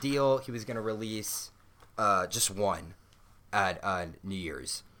was the deal he was going to release just one at New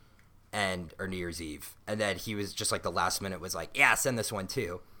Year's. Or New Year's Eve, and then he was just like the last minute was like, yeah, send this one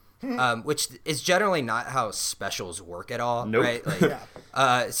too, which is generally not how specials work at all. Nope. Right?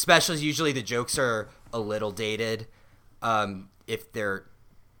 Like, specials, usually the jokes are a little dated, if they're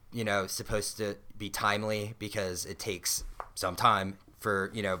supposed to be timely, because it takes some time for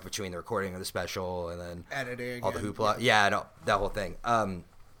between the recording of the special and then editing, all the hoopla, that whole thing.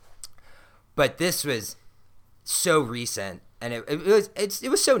 But this was so recent. And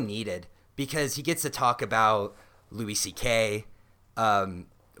it was so needed, because he gets to talk about Louis C.K.,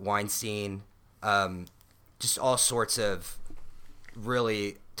 Weinstein, just all sorts of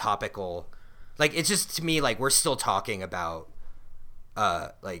really topical. Like, it's just, to me, like, we're still talking about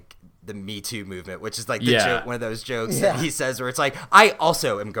like the Me Too movement, which is like the joke, one of those jokes that he says where it's like, I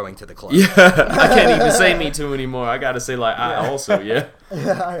also am going to the club. Yeah, I can't even say Me Too anymore. I gotta say like I also I am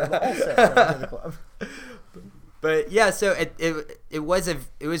also going to the club. But yeah, so it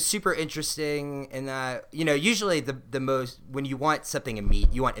was super interesting in that usually the most, when you want something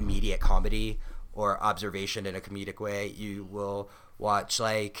you want immediate comedy or observation in a comedic way, you will watch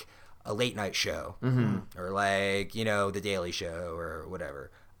like a late night show, or like the Daily Show or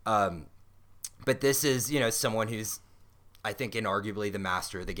whatever. But this is someone who's, I think, inarguably the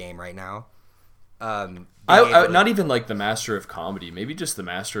master of the game right now. Not even like the master of comedy, maybe just the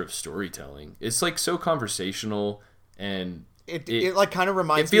master of storytelling. It's like so conversational, and it like kind of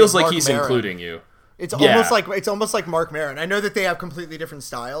reminds me. It feels me of like Mark he's Maron. including you. It's almost like Mark Maron. I know that they have completely different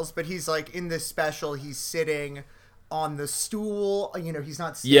styles, but he's like in this special, he's sitting on the stool. He's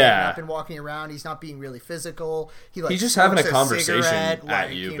not standing up and walking around. He's not being really physical. He's just having a conversation cigarette,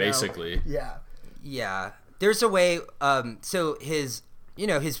 at you, basically. Yeah. There's a way. So his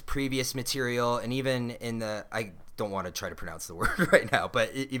previous material, and even in I don't want to try to pronounce the word right now,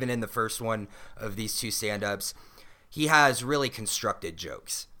 but even in the first one of these 2 stand-ups, he has really constructed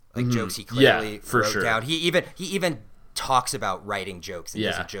jokes. like jokes he clearly for wrote sure. down. He even talks about writing jokes. He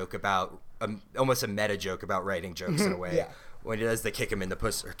does a Yeah. joke about almost a meta joke about writing jokes in a way. Yeah. When he does the kick him in the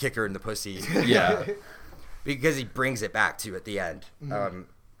pussy or kick her in the pussy. Yeah. Because he brings it back to at the end.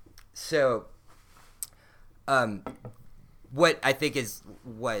 What I think is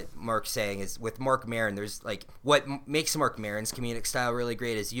what Mark's saying is with Mark Maron, there's like what makes Mark Maron's comedic style really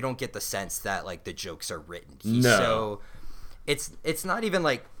great is you don't get the sense that like the jokes are written. He's so it's not even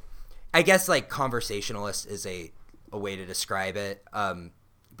like, I guess like conversationalist is a way to describe it.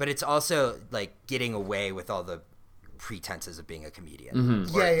 But it's also like getting away with all the pretenses of being a comedian.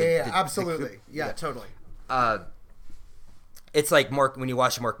 Yeah, absolutely. Totally. It's like Mark, when you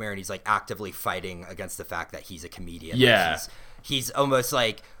watch Mark Maron, he's like actively fighting against the fact that he's a comedian. Yeah. Like he's almost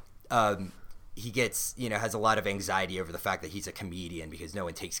like, he gets, has a lot of anxiety over the fact that he's a comedian because no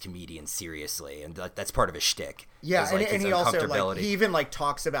one takes comedians seriously. And that's part of his shtick. Yeah. Like And he also like, he even like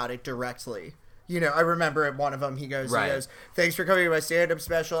talks about it directly. I remember at one of them, he goes, thanks for coming to my stand-up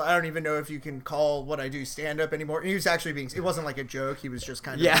special. I don't even know if you can call what I do stand-up anymore. And he was actually it wasn't like a joke. He was just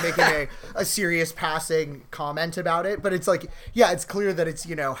kind of making a serious passing comment about it. But it's like, it's clear that it's,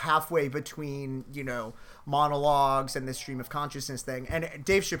 halfway between, monologues and this stream of consciousness thing. And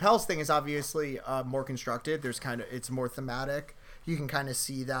Dave Chappelle's thing is obviously more constructed. It's more thematic. You can kind of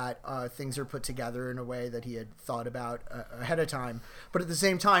see that things are put together in a way that he had thought about ahead of time. But at the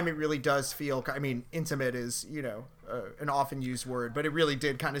same time, it really does feel, intimate is, an often used word, but it really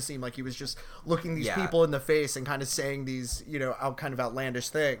did kind of seem like he was just looking these people in the face and kind of saying these, kind of outlandish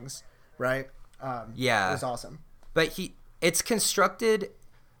things, right? It was awesome. But it's constructed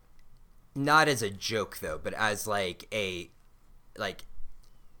not as a joke, though, but as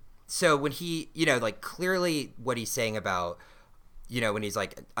so when he, clearly what he's saying about, when he's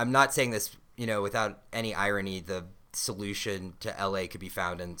like, I'm not saying this, without any irony, the solution to LA could be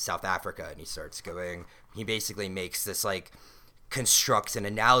found in South Africa. And he basically makes this constructs an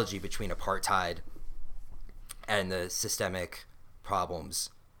analogy between apartheid and the systemic problems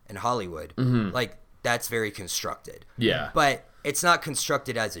in Hollywood. That's very constructed. Yeah. But it's not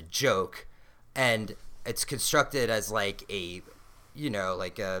constructed as a joke, and it's constructed as a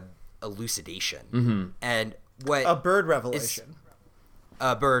elucidation. And what a bird revelation.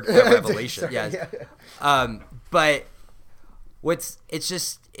 A bird revelation. Sorry, Yes. But it's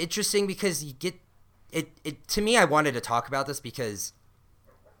just interesting because you get it to me. I wanted to talk about this because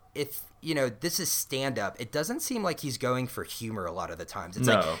if this is stand up, it doesn't seem like he's going for humor a lot of the times. It's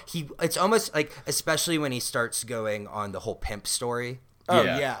it's almost like, especially when he starts going on the whole pimp story. Oh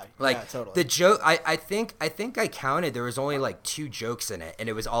yeah. Totally. The joke, I think I counted, there was only 2 jokes in it, and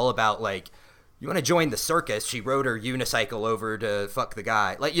it was all about you want to join the circus? She rode her unicycle over to fuck the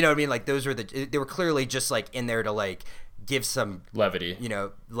guy. Those were they were clearly just in there to give some levity,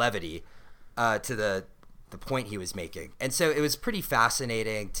 levity to the point he was making. And so it was pretty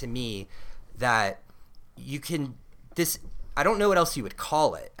fascinating to me that I don't know what else you would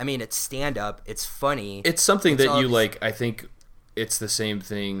call it. It's stand up, it's funny. It's something that you I think it's the same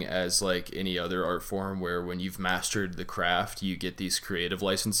thing as any other art form where when you've mastered the craft, you get these creative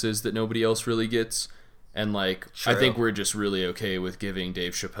licenses that nobody else really gets. And True. I think we're just really okay with giving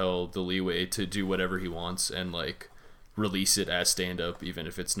Dave Chappelle the leeway to do whatever he wants and release it as stand-up, even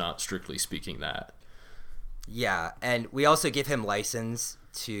if it's not strictly speaking that. Yeah, and we also give him license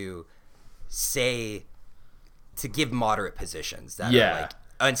to give moderate positions that are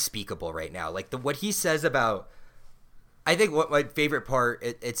unspeakable right now. What he says about, I think what my favorite part,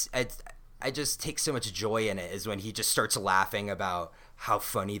 I just take so much joy in it, is when he just starts laughing about how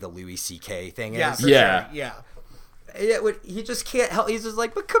funny the Louis C.K. thing is. Yeah, sure. Yeah. He just can't help. He's just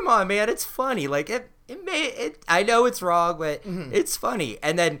but come on, man, it's funny. I know it's wrong, but it's funny.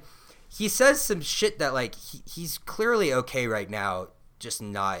 And then he says some shit that he's clearly okay right now, just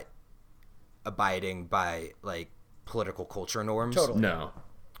not abiding by political culture norms. Totally. No.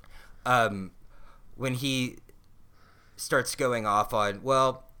 When he starts going off on,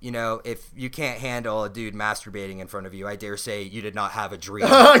 if you can't handle a dude masturbating in front of you, I dare say you did not have a dream.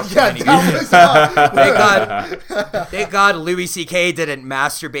 Thank God Louis C.K. didn't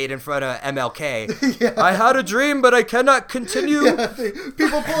masturbate in front of MLK. Yeah. I had a dream, but I cannot continue. Yeah,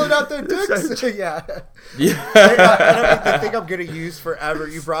 people pulling out their dicks. Yeah. The thing I'm going to use forever,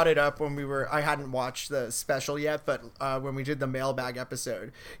 you brought it up when I hadn't watched the special yet, but when we did the mailbag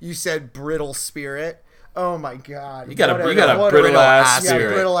episode, you said brittle spirit. Oh my God! You got a brittle ass spirit.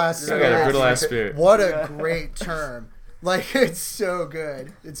 Yeah, brittle ass spirit. You got a brittle ass spirit. What a great term! It's so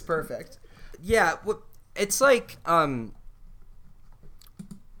good. It's perfect. Yeah, it's I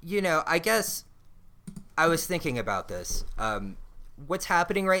guess I was thinking about this. what's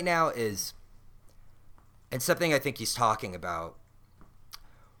happening right now is, and something I think he's talking about,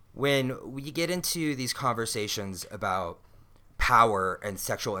 when we get into these conversations about power and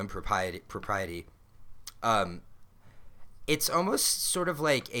sexual impropriety, it's almost sort of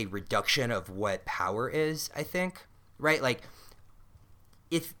like a reduction of what power is, I think, right? Like,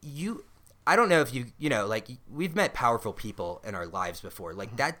 if you, I don't know if you know, like, we've met powerful people in our lives before.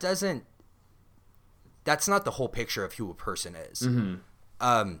 Like, that's not the whole picture of who a person is.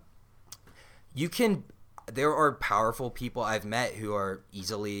 Mm-hmm. There are powerful people I've met who are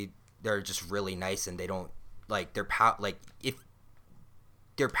they're just really nice, and they don't, like, if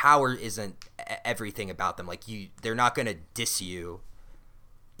their power isn't everything about them, like, they're not going to diss you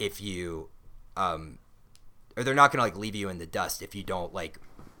if you, or they're not going to, like, leave you in the dust if you don't, like,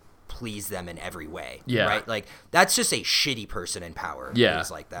 please them in every way. Yeah. Right? Like, that's just a shitty person in power. Yeah.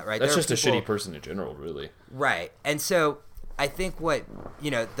 Who's like that, right? That's just a shitty person in general, really. Right. And so I think what,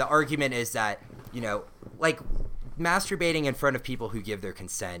 the argument is that, like, masturbating in front of people who give their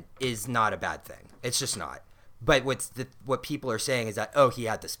consent is not a bad thing. It's just not. But what people are saying is that, he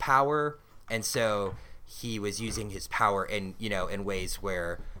had this power, and so he was using his power in ways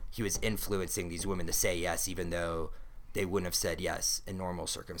where he was influencing these women to say yes, even though they wouldn't have said yes in normal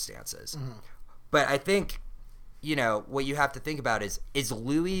circumstances. Mm-hmm. But I think, what you have to think about is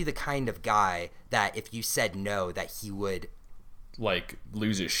Louis the kind of guy that if you said no, that he would, like,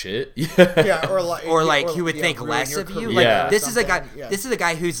 lose his shit? Yeah, or he would think less of you. Like, this is a guy. Yeah. This is a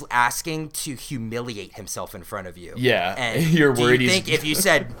guy who's asking to humiliate himself in front of you. Yeah, and you're worried. You think if you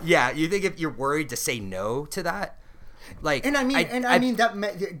said if you're worried to say no to that? Like, and I mean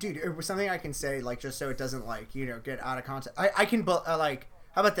that, dude, it was something I can say, like, just so it doesn't, like, get out of context. I can like,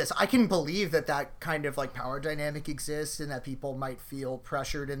 how about this? I can believe that kind of, like, power dynamic exists, and that people might feel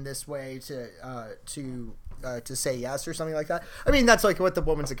pressured in this way to say yes or something like that. I mean, that's, like, what the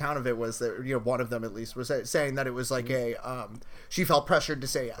woman's account of it was, that, one of them at least was saying that it was like she felt pressured to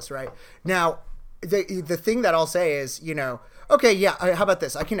say yes, right? Now, the thing that I'll say is, okay, yeah, how about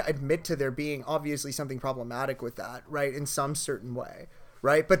this? I can admit to there being obviously something problematic with that, right, in some certain way,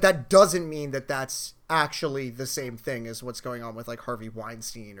 right? But that doesn't mean that that's actually the same thing as what's going on with, like, Harvey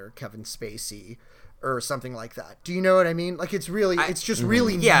Weinstein or Kevin Spacey or something like that. Do you know what I mean? Like, it's really, it's just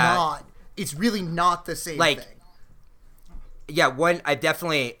really not, it's really not the same thing. Yeah, I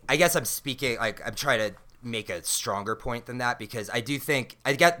guess I'm speaking, like, I'm trying to make a stronger point than that, because I do think,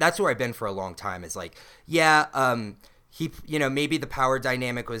 that's where I've been for a long time, is like, he, maybe the power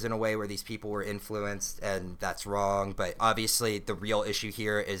dynamic was in a way where these people were influenced, and that's wrong. But obviously the real issue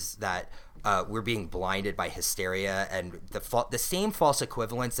here is that we're being blinded by hysteria and the same false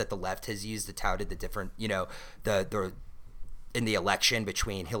equivalence that the left has used to touted the different, the in the election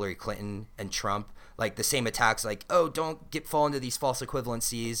between Hillary Clinton and Trump. Like, the same attacks, like, don't fall into these false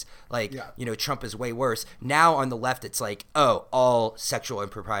equivalencies. Like, Trump is way worse. Now on the left, it's like, all sexual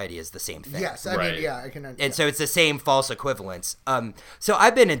impropriety is the same thing. Yes, I mean, I can. And so it's the same false equivalence. So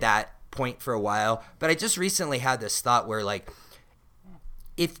I've been at that point for a while, but I just recently had this thought where, like,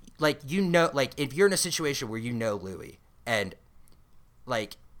 if you're in a situation where Louis, and,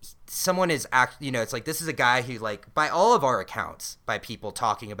 like, someone is it's like, this is a guy who, like, by all of our accounts, by people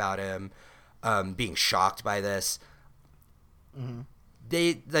talking about him, being shocked by this,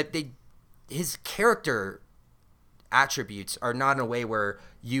 his character attributes are not in a way where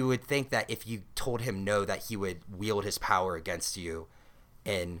you would think that if you told him no, that he would wield his power against you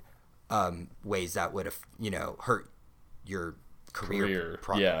in ways that would have hurt your career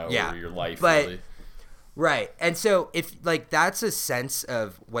or your life, but really. Right. And so if, like, that's a sense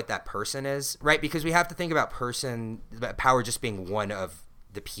of what that person is, right? Because we have to think about power just being one of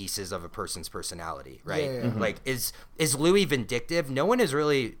the pieces of a person's personality, right? Yeah. Mm-hmm. Like, is Louis vindictive? No one has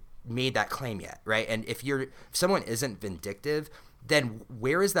really made that claim yet, right? And if someone isn't vindictive, then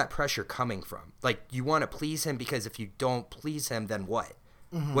where is that pressure coming from? Like, you want to please him, because if you don't please him, then what?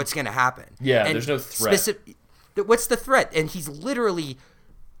 Mm-hmm. What's going to happen? Yeah, and there's no threat. What's the threat? And he's literally,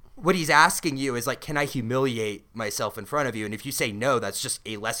 what he's asking you is, like, can I humiliate myself in front of you? And if you say no, that's just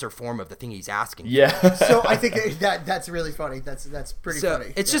a lesser form of the thing he's asking. Yeah. So I think that's really funny. That's pretty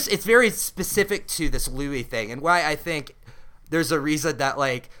funny. It's just, it's very specific to this Louis thing, and why I think there's a reason that,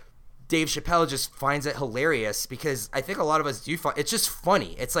 like, Dave Chapelle just finds it hilarious, because I think a lot of us do find it's just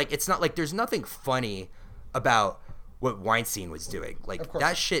funny. It's like, it's not like there's nothing funny about what Weinstein was doing. Like,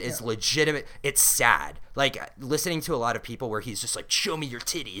 that shit is legitimate. It's sad. Like, listening to a lot of people where he's just like, show me your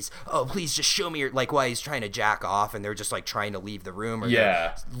titties. Oh, please just show me your, like, while he's trying to jack off, and they're just, like, trying to leave the room. Or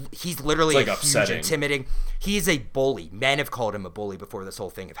he's literally, like, huge, intimidating. He's a bully. Men have called him a bully before this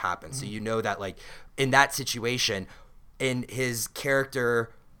whole thing have happened. Mm-hmm. So you know that, like, in that situation, in his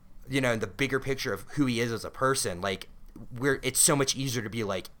character, you know, in the bigger picture of who he is as a person, like it's so much easier to be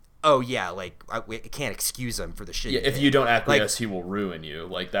like, oh yeah, like I can't excuse him for the shit. Yeah, if you don't acquiesce, he will ruin you.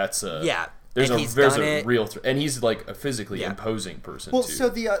 Like that's There's a real and he's like a physically imposing person. Well, too. so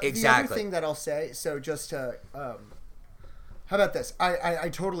the other thing that I'll say, so just to how about this? I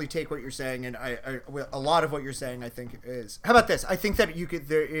totally take what you're saying, and a lot of what you're saying I think is. How about this? I think that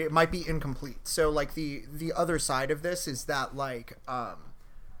it might be incomplete. So like the other side of this is that like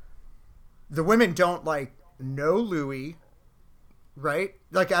the women don't like know Louis, right?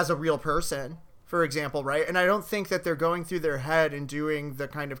 Like as a real person, for example, right? And I don't think that they're going through their head and doing the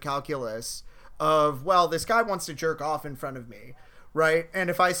kind of calculus of, well, this guy wants to jerk off in front of me. Right? And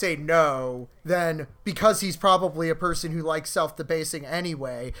if I say no, then because he's probably a person who likes self-debasing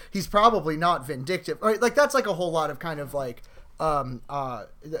anyway, he's probably not vindictive. Right? Like that's like a whole lot of kind of like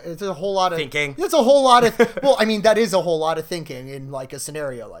it's a whole lot of thinking. It's a whole lot of well, I mean that is a whole lot of thinking in like a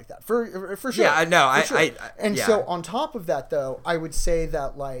scenario like that. For sure. Yeah, I know. So on top of that though, I would say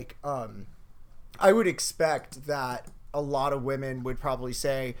that like I would expect that a lot of women would probably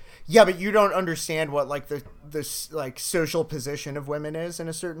say, yeah, but you don't understand what like the like social position of women is in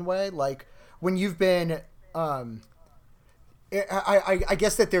a certain way. Like when you've been, I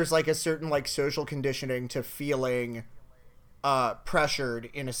guess that there's like a certain like social conditioning to feeling pressured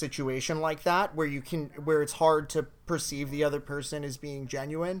in a situation like that where it's hard to perceive the other person as being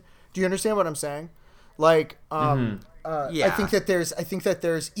genuine. Do you understand what I'm saying? Like, I think that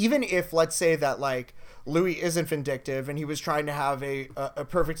there's even if let's say that like Louis isn't vindictive and he was trying to have a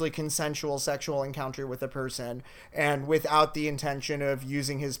perfectly consensual sexual encounter with a person and without the intention of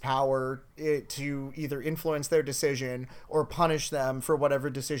using his power to either influence their decision or punish them for whatever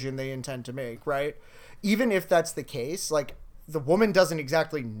decision they intend to make, right? Even if that's the case, like the woman doesn't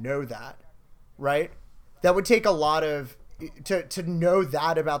exactly know that, right? That would take a lot of to know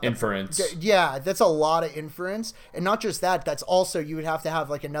that about the inference. Yeah, that's a lot of inference. And not just that, that's also you would have to have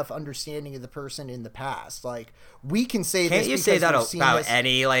like enough understanding of the person in the past. Like we can say Can't you say that about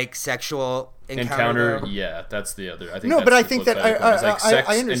any like sexual encounter? Yeah, that's the other. I think no, that's but I think that sex I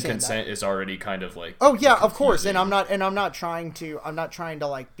understand and consent that. is already kind of like of course, and I'm not trying to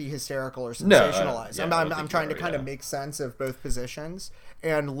like be hysterical or sensationalize. I'm trying to kind of make sense of both positions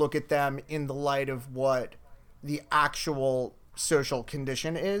and look at them in the light of what the actual social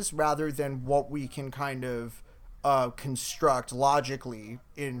condition is rather than what we can kind of construct logically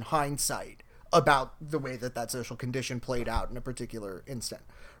in hindsight about the way that social condition played out in a particular instant,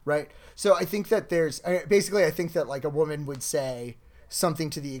 right? So I think that I think that like a woman would say something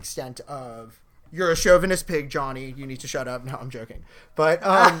to the extent of, "You're a chauvinist pig, Johnny. You need to shut up." No, I'm joking. But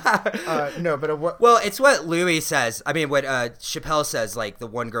no, but well, it's what Louis says. I mean, what Chapelle says. Like the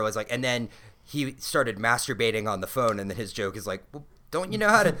one girl is like, and then he started masturbating on the phone, and then his joke is like, well, don't you know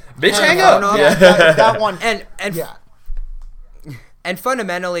how to bitch hang up? Yeah, that one. And yeah. And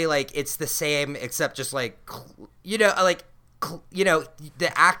fundamentally, like it's the same, except just like the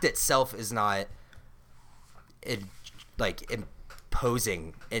act itself is not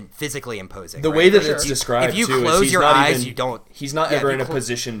imposing and physically imposing. The way that it's described, if you too, close is your eyes, you don't. He's not ever in a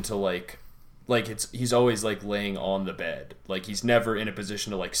position to like he's always like laying on the bed. Like he's never in a position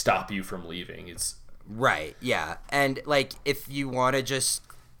to like stop you from leaving. It's right, yeah. And like if you want to just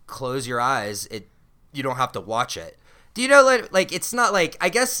close your eyes, you don't have to watch it. Do you know like it's not like, I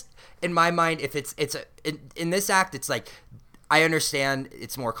guess in my mind, if in this act, it's like I understand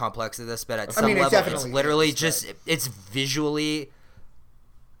it's more complex than this, but at some level it's literally it's visually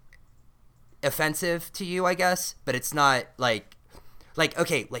offensive to you, I guess, but it's not like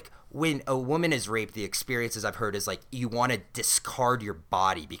okay, like when a woman is raped, the experiences I've heard is like you want to discard your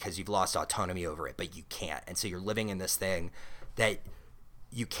body because you've lost autonomy over it, but you can't. And so you're living in this thing that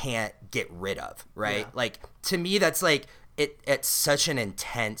you can't get rid of, right? Yeah. Like to me, that's like it's such an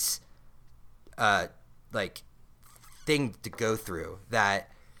intense like thing to go through that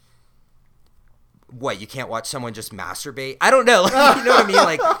you can't watch someone just masturbate. I don't know, like, you know what I mean?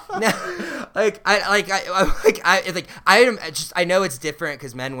 Like, I know it's different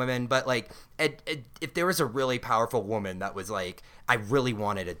because men, women, but like, if there was a really powerful woman that was like, I really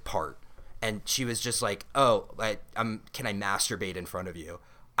wanted a part, and she was just like, oh, can I masturbate in front of you?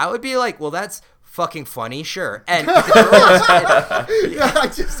 I would be like, well, that's fucking funny, sure. And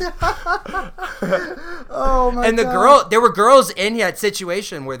oh my! And there were girls in that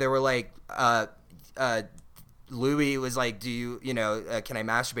situation where they were like, Louis was like, do you can I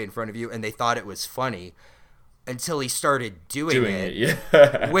masturbate in front of you? And they thought it was funny until he started doing it.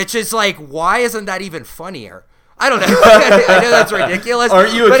 Yeah. Which is like, why isn't that even funnier? I don't know. I know that's ridiculous.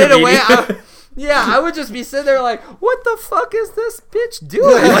 Aren't you a comedian? Yeah, I would just be sitting there like, what the fuck is this bitch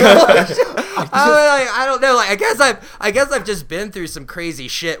doing? I don't know. Like, I guess I've just been through some crazy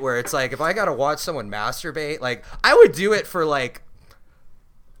shit where it's like, if I gotta watch someone masturbate, like, I would do it for like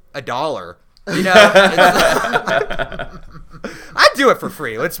 $1. You know, I'd do it for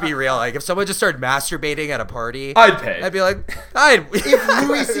free. Let's be real. Like, if someone just started masturbating at a party, I'd pay. I'd be like, If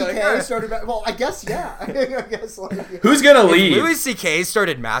Louis C.K. started, well, I guess yeah. I guess like, who's gonna leave? If Louis C.K.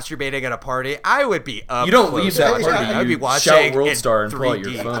 started masturbating at a party, I would be up. You don't close. leave that party. I'd be You watching shout World in Star and pull out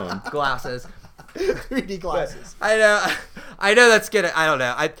 3D your phone. glasses. 3D glasses. I know that's gonna. I don't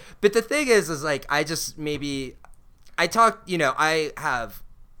know. But the thing is like, I just maybe I talk. You know, I have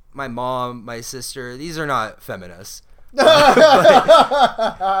my mom, my sister. These are not feminists. It's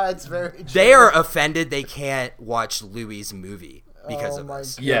very true. They are offended they can't watch Louis' movie because of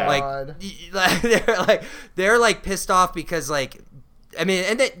us. Yeah. They're like pissed off because like, I mean,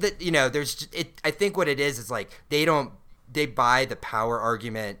 and you know, there's it. I think what it is like they buy the power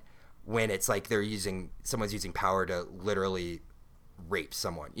argument when it's like someone's using power to literally rape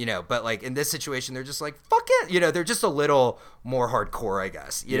someone, you know, but like in this situation they're just like, fuck it, you know, they're just a little more hardcore, I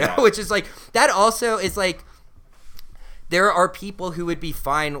guess, you know, which is like, that also is like, there are people who would be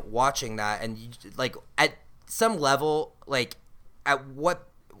fine watching that, and like at some level, like at what,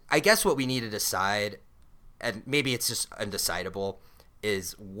 I guess what we need to decide, and maybe it's just undecidable,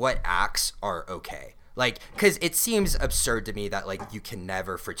 is what acts are okay. Like, because it seems absurd to me that like you can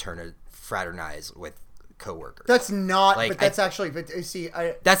never fraternize with coworkers. That's not, like, but that's actually, but see,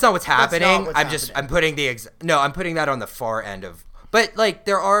 that's not what's happening. Not what's I'm happening. just, I'm putting I'm putting that on the far end of, but like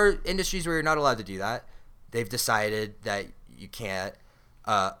there are industries where you're not allowed to do that. They've decided that you can't.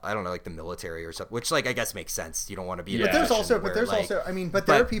 I don't know, like the military or something, which like I guess makes sense. You don't want to be. But there's also, I mean, but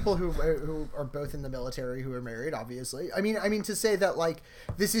there are people who are both in the military who are married. Obviously, I mean to say that like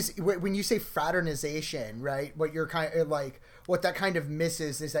this is when you say fraternization, right? What you're kind of like, what that kind of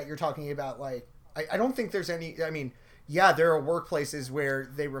misses is that you're talking about like. I don't think there's any. I mean, yeah, there are workplaces where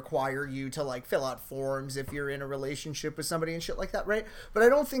they require you to like fill out forms if you're in a relationship with somebody and shit like that, right? But I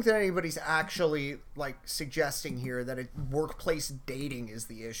don't think that anybody's actually like suggesting here that workplace dating is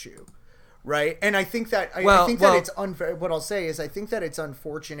the issue, right? And I think that I think that it's unfair. What I'll say is I think that it's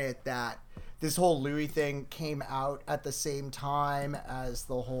unfortunate that this whole Louis thing came out at the same time as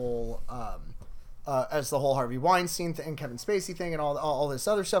the whole Harvey Weinstein thing, Kevin Spacey thing, and all this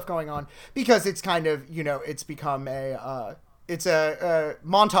other stuff going on, because it's kind of, you know, it's become a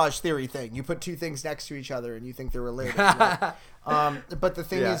montage theory thing. You put two things next to each other and you think they're related. Right? But the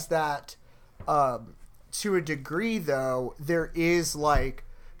thing is that, to a degree, though, there is like,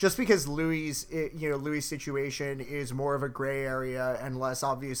 just because Louis' situation is more of a gray area and less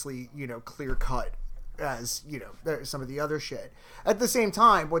obviously, you know, clear cut as, you know, some of the other shit. At the same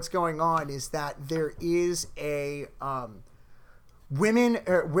time, what's going on is that there is a women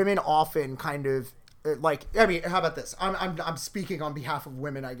often kind of like, I mean, how about this? I'm speaking on behalf of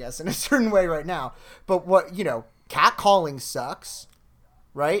women, I guess, in a certain way right now. But what, you know, catcalling sucks,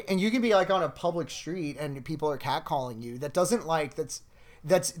 right? And you can be like on a public street and people are catcalling you. That doesn't like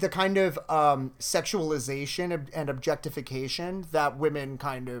that's the kind of sexualization and objectification that women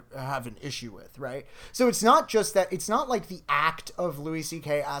kind of have an issue with, right? So it's not just that, it's not like the act of Louis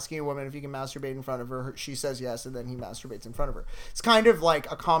C.K. asking a woman if he can masturbate in front of her. She says yes, and then he masturbates in front of her. It's kind of like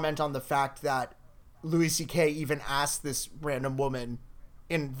a comment on the fact that Louis C.K. even asked this random woman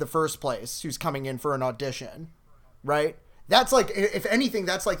in the first place who's coming in for an audition, right? That's like, if anything,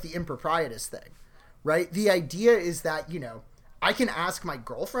 that's like the improprietous thing, right? The idea is that, you know, I can ask my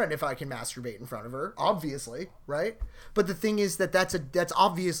girlfriend if I can masturbate in front of her, obviously, right? But the thing is that that's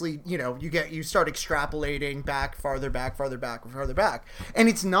obviously, you know, you start extrapolating farther back. And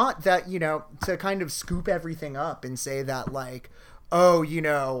it's not that, you know, to kind of scoop everything up and say that like, oh, you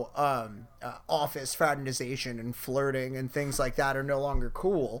know, office fraternization and flirting and things like that are no longer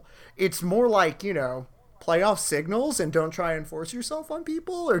cool. It's more like, you know, play off signals and don't try and force yourself on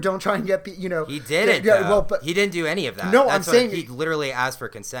people, or don't try and get, you know. He did it, though. Well, but he didn't do any of that. No, I'm saying he literally asked for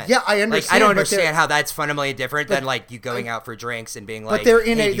consent. Yeah, I understand. Like, I don't understand how that's fundamentally different than like you going out for drinks and being like, but they're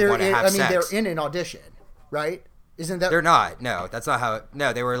in hey, they're in an audition, right? Isn't that? They're not. No, that's not how.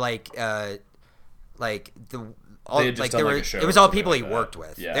 No, they were like the. All, like they were, like it was all people he worked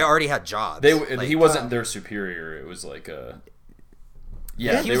with. Yeah. They already had jobs. He wasn't their superior. It was like a.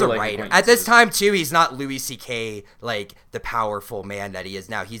 Yeah, he was a writer. At this time, too, he's not Louis C.K., like, the powerful man that he is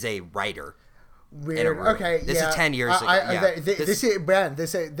now. He's a writer. Weird. Okay, This is 10 years ago.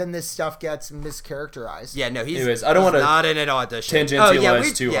 Then this stuff gets mischaracterized. Yeah, no, Anyways, I don't want to not in an audition.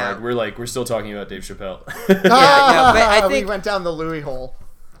 Tangentialize too hard. We're still talking about Dave Chappelle. But I think we went down the Louis hole.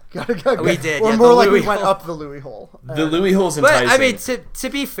 We did. Or Yeah, more the like we Louis went hole. up the Louis hole. The Louis hole's enticing. But I mean, to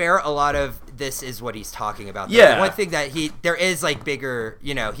be fair, a lot of this is what he's talking about. Though. Yeah. One thing that there is like bigger,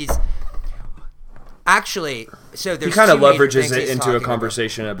 he's actually so there's he kind of two major leverages things it he's into a talking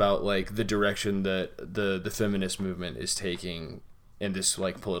conversation about like the direction that the feminist movement is taking in this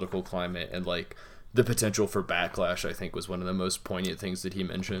like political climate, and like the potential for backlash. I think was one of the most poignant things that he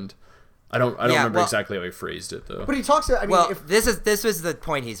mentioned. I don't remember exactly how he phrased it though. But he talks about. I mean, this was the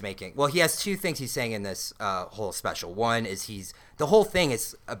point he's making. Well, he has two things he's saying in this whole special. One is the whole thing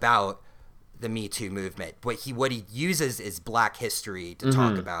is about the Me Too movement. What he uses is Black history to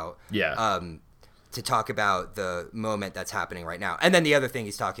talk about. Yeah. To talk about the moment that's happening right now. And then the other thing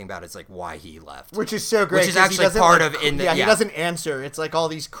he's talking about is like why he left. Which is so great. Which is actually part of in the he doesn't answer. It's like all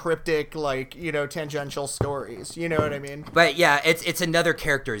these cryptic, like, tangential stories. You know what I mean? But yeah, it's another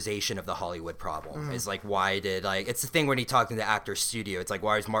characterization of the Hollywood problem. Is like why did it's the thing when he talked in the actor's studio, it's like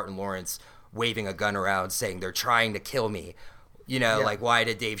why is Martin Lawrence waving a gun around saying they're trying to kill me? Like why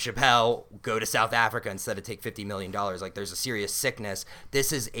did Dave Chapelle go to South Africa instead of take $50 million? Like there's a serious sickness.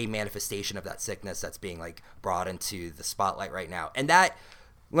 This is a manifestation of that sickness that's being like brought into the spotlight right now. And that,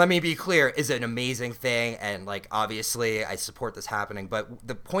 let me be clear, is an amazing thing. And like, obviously I support this happening, but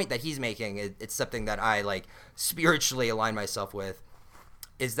the point that he's making, it's something that I like spiritually align myself with,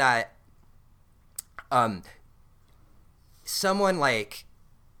 is that someone like,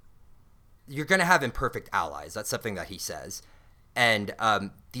 you're going to have imperfect allies. That's something that he says. And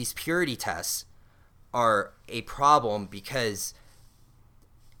these purity tests are a problem because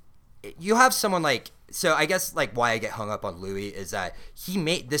you have someone like, so I guess like why I get hung up on Louis is that he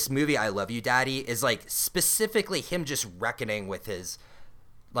made this movie, I Love You Daddy, is like specifically him just reckoning with his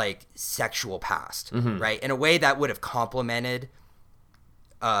like sexual past, right? In a way that would have complemented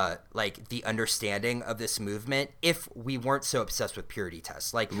like the understanding of this movement if we weren't so obsessed with purity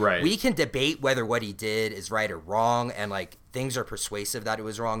tests. Like we can debate whether what he did is right or wrong, and like things are persuasive that it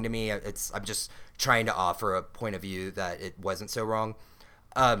was wrong to me. I'm just trying to offer a point of view that it wasn't so wrong.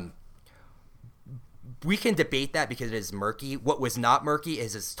 We can debate that because it is murky. What was not murky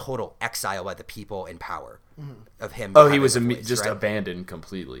is his total exile by the people in power of him. Oh, he was just abandoned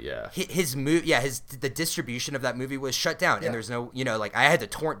completely. Yeah. The distribution of that movie was shut down, and there's no, like I had to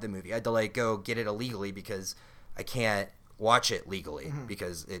torrent the movie. I had to like go get it illegally because I can't watch it legally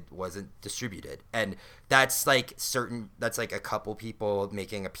because it wasn't distributed. And that's like that's like a couple people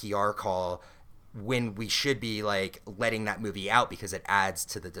making a PR call when we should be like letting that movie out because it adds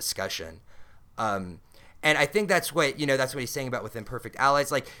to the discussion. And I think that's what he's saying about with imperfect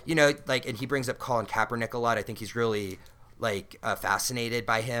allies. Like, and he brings up Colin Kaepernick a lot. I think he's really like fascinated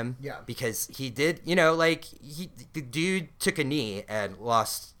by him because he did, the dude took a knee and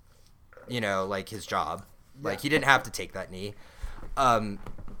lost, like his job. Like he didn't have to take that knee.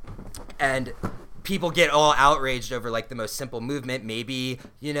 And people get all outraged over like the most simple movement. Maybe,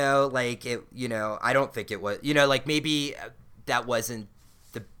 like it, I don't think it was, like maybe that wasn't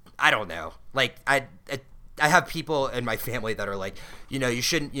I don't know. Like I have people in my family that are like, you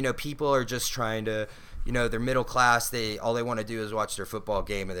shouldn't, people are just trying to, they're middle class. All they want to do is watch their football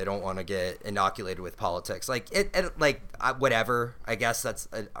game and they don't want to get inoculated with politics. Like whatever, I guess that's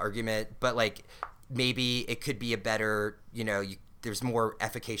an argument, but like maybe it could be a better, there's more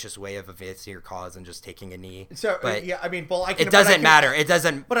efficacious way of advancing your cause than just taking a knee. So but I mean, well, I can. It doesn't matter. It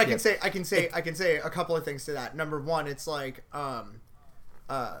doesn't. But I can say a couple of things to that. Number one, it's like,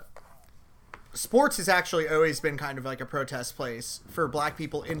 sports has actually always been kind of like a protest place for Black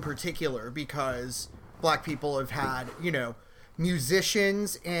people in particular because Black people have had,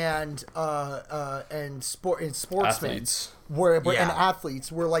 musicians and sportsmen athletes. And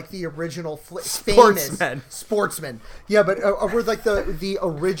athletes were like the original sportsmen. Yeah, but we're like the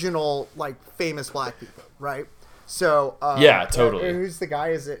original like famous Black people, right? So yeah, totally. Who's the guy?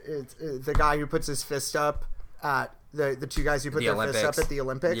 Is it the guy who puts his fist up at the two guys who put their fists up at the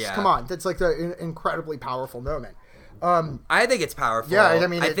Olympics? Yeah. Come on, that's like the incredibly powerful moment. I think it's powerful. Yeah, I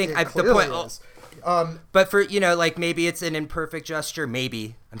mean, I think it the point. is. But for like maybe it's an imperfect gesture.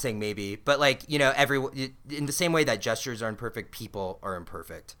 Maybe I'm saying maybe, but like in the same way that gestures are imperfect, people are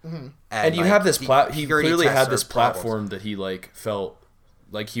imperfect. Mm-hmm. And you like, have this he clearly had this problems. platform that he like felt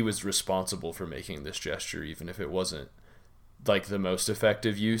like he was responsible for making this gesture, even if it wasn't like the most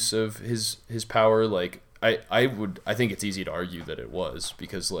effective use of his power. Like I think it's easy to argue that it was,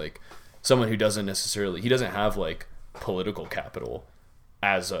 because like someone who doesn't have like political capital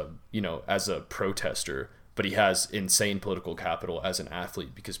as a protester, but he has insane political capital as an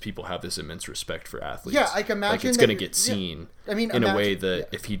athlete, because people have this immense respect for athletes. Yeah, I can imagine. Like it's going to get seen in a way that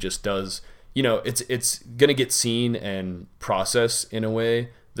if he just does, it's going to get seen and processed in a way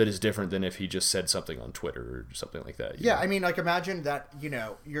that is different than if he just said something on Twitter or something like that. Yeah, I mean, like, imagine that,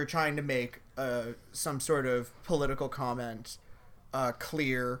 you're trying to make some sort of political comment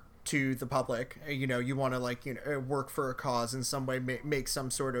clear to the public. You want to, like, work for a cause in some way, make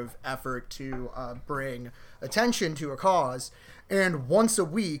some sort of effort to bring attention to a cause. And once a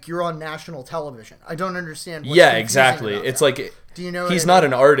week, you're on national television. I don't understand what's confusing exactly. about It's that. like, do you know he's not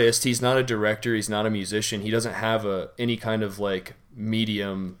an artist, he's not a director, he's not a musician. He doesn't have any kind of, like,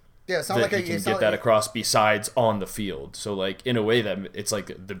 medium it's not that like he can get that across besides on the field. So, like, in a way, that it's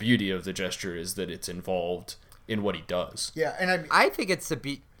like the beauty of the gesture is that it's involved in what he does. Yeah, and I think it's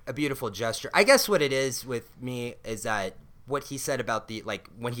a beautiful gesture. I guess what it is with me is that what he said about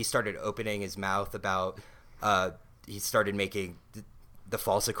when he started opening his mouth about he started making the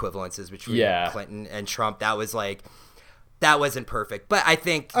false equivalences between Clinton and Trump. That wasn't perfect, but I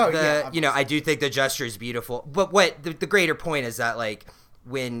think I do think the gesture is beautiful. But what the greater point is that, like,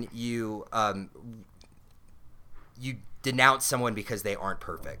 when you denounce someone because they aren't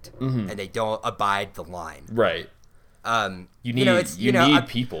perfect and they don't abide the line, right? You need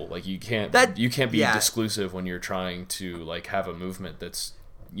people. Like, you can't be disclusive when you're trying to, like, have a movement that's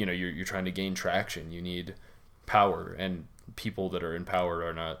you're trying to gain traction. You need power, and people that are in power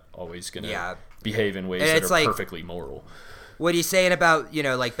are not always going to behave in ways that are like, perfectly moral. What are you saying about,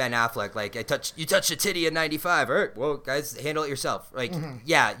 like, Ben Affleck? Like, you touched a titty in 95. All right, well, guys, handle it yourself. Like,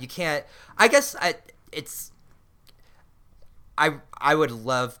 you can't. I guess I would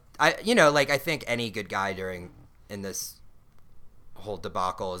love, I think any good guy in this whole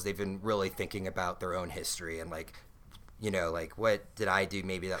debacle is they've been really thinking about their own history and, like, like, what did I do?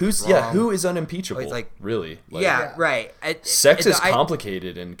 Maybe that was wrong. Who is unimpeachable? Like, really? Like, right. Sex is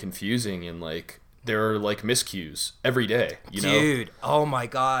complicated and confusing, and, like, there are, like, miscues every day, Dude, oh my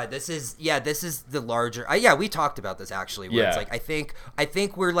God. This is the larger, we talked about this actually, where it's like, I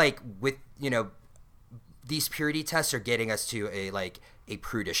think we're, like, with, these purity tests are getting us to a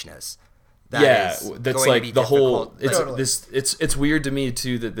prudishness. That's like the whole. It's weird to me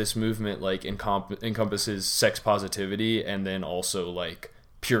too that this movement, like, encompasses sex positivity and then also, like,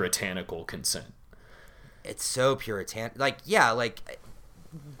 puritanical consent. It's so puritan. Like,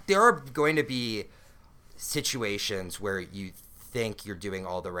 there are going to be situations where you think you're doing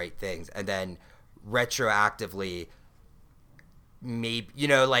all the right things, and then retroactively, maybe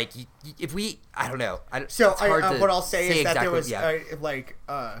if we, I don't know. What I'll say is that there was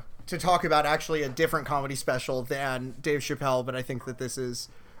to talk about actually a different comedy special than Dave Chapelle, but I think that this is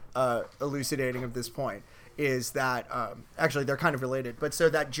elucidating of this point, is that actually they're kind of related. But so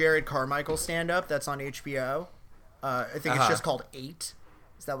that Jared Carmichael stand-up that's on HBO, I think it's just called 8.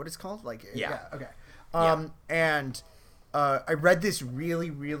 Is that what it's called? Like, okay. And I read this really,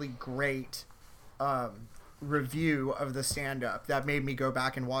 really great review of the stand-up that made me go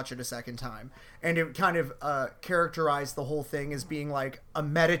back and watch it a second time, and it kind of characterized the whole thing as being like a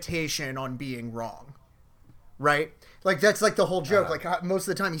meditation on being wrong, right? Like, that's like the whole joke. Like, most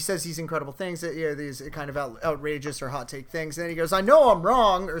of the time he says these incredible things that these kind of outrageous or hot take things, and then he goes, I know I'm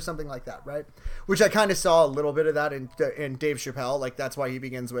wrong, or something like that, right? Which I kind of saw a little bit of that in Dave Chapelle. Like, that's why he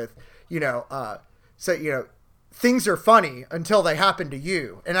begins with things are funny until they happen to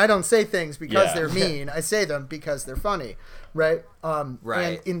you. And I don't say things because they're mean. I say them because they're funny. Right?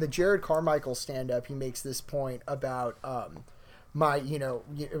 Right. And in the Jared Carmichael stand-up, he makes this point about my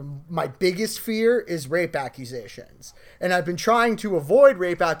biggest fear is rape accusations. And I've been trying to avoid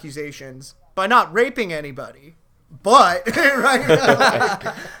rape accusations by not raping anybody. But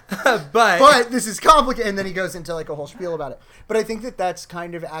but this is complicated, and then he goes into, like, a whole spiel about it. But I think that that's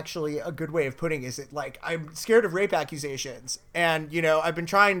kind of actually a good way of putting it. Is it like, I'm scared of rape accusations, and I've been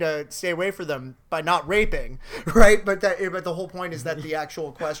trying to stay away from them by not raping, right? But the whole point is that the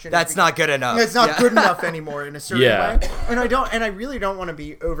actual question that's not good enough. It's not good enough anymore in a certain way. And I really don't want to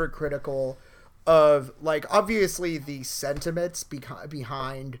be overcritical of, like, obviously the sentiments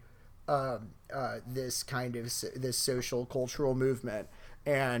behind this kind of this social cultural movement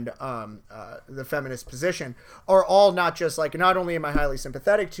and the feminist position are all not just, like, not only am I highly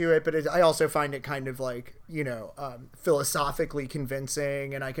sympathetic to it, but I also find it kind of, like, philosophically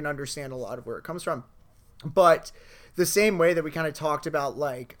convincing, and I can understand a lot of where it comes from. But the same way that we kind of talked about,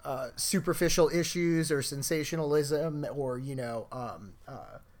 like, superficial issues or sensationalism, or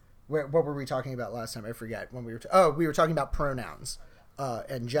what were we talking about last time? I forget when we were talking about pronouns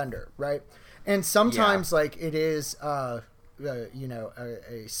and gender, right? And sometimes like it is a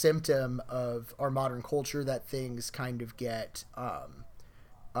symptom of our modern culture that things kind of get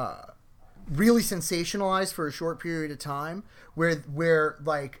really sensationalized for a short period of time, where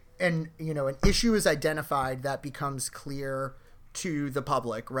like, and an issue is identified that becomes clear to the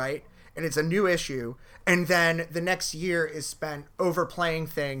public, right? And it's a new issue. And then the next year is spent overplaying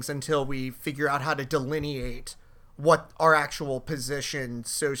things until we figure out how to delineate what our actual position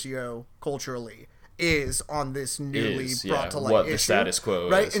socio-culturally is on this newly brought to light what issue, the status quo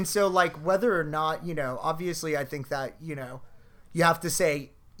right? is. And so, like, whether or not, obviously I think that, you have to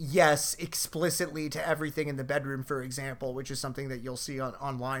say yes explicitly to everything in the bedroom, for example, which is something that you'll see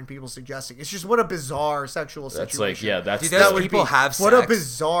online, people suggesting. It's just what a bizarre sexual situation. That's Do those people have sex? What a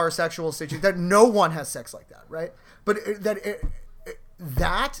bizarre sexual situation. That no one has sex like that, right? But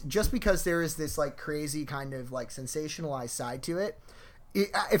that just because there is this like crazy kind of like sensationalized side to it,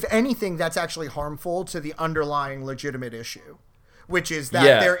 if anything, that's actually harmful to the underlying legitimate issue, which is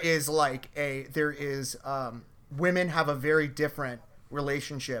that women have a very different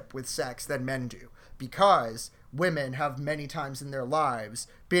relationship with sex than men do, because women have many times in their lives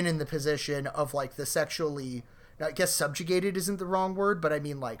been in the position of like the sexually, I guess subjugated isn't the wrong word, but I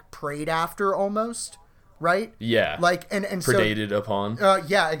mean like preyed after almost, right? Yeah. Like and predated so, upon.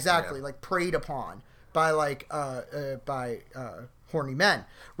 Yeah, exactly. Yeah. Like preyed upon by horny men,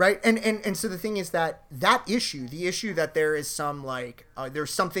 right? And so the thing is that issue, the issue that there is some like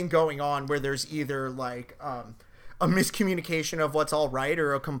there's something going on where there's either like a miscommunication of what's all right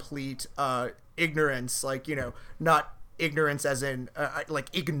or a complete ignorance, like, not ignorance as in like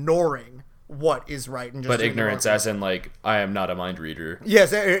ignoring what is right, and just but ignorance as in like I am not a mind reader.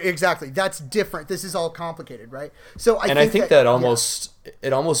 Yes, exactly. That's different. This is all complicated, right? So I think that almost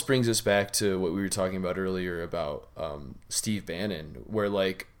it almost brings us back to what we were talking about earlier about Steve Bannon, where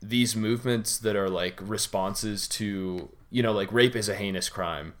like these movements that are like responses to, like rape is a heinous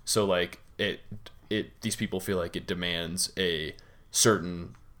crime, so like these people feel like it demands a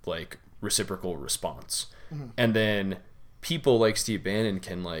certain like reciprocal response. Mm-hmm. And then people like Steve Bannon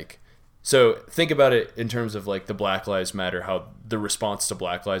can like, so think about it in terms of like the Black Lives Matter, how the response to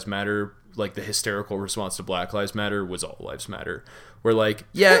Black Lives Matter, like the hysterical response to Black Lives Matter was All Lives Matter. Where like,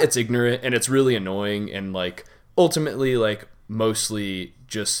 yeah, it's ignorant and it's really annoying and like ultimately like mostly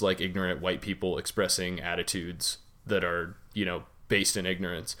just like ignorant white people expressing attitudes that are, based in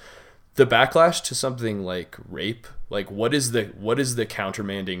ignorance. The backlash to something like rape, like what is the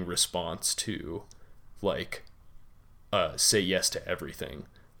countermanding response to like say yes to everything?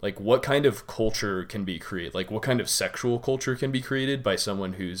 Like what kind of culture can be created? Like what kind of sexual culture can be created by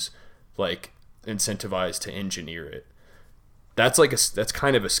someone who's like incentivized to engineer it? That's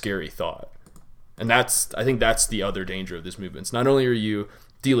kind of a scary thought. And I think that's the other danger of this movement. It's not only are you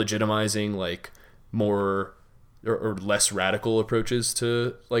delegitimizing like more or less radical approaches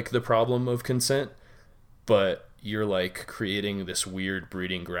to like the problem of consent, but you're like creating this weird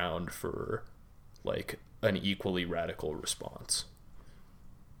breeding ground for like an equally radical response.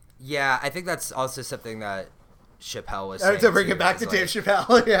 Yeah, I think that's also something that Chapelle was saying. To bring it back to Dave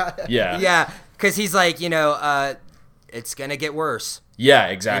Chapelle, yeah, because he's like, it's gonna get worse. Yeah,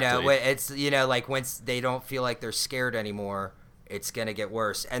 exactly. It's like once they don't feel like they're scared anymore, it's gonna get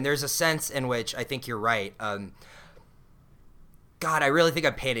worse. And there's a sense in which I think you're right. God, I really think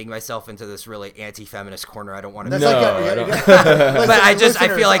I'm painting myself into this really anti-feminist corner. I don't want to. But I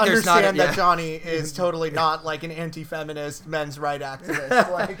feel like there's not. Understand that Johnny is totally not like an anti-feminist men's right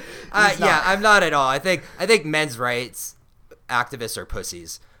activist. Like, I'm not at all. I think men's rights activists are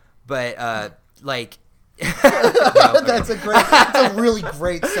pussies, but like. That's a really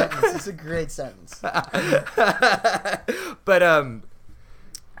great sentence. It's a great sentence. But oh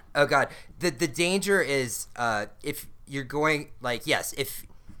God, the danger is if you're going like, yes, if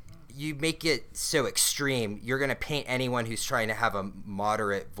you make it so extreme, you're going to paint anyone who's trying to have a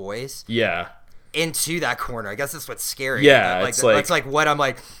moderate voice into that corner. I guess that's what's scary. Yeah, that's like what I'm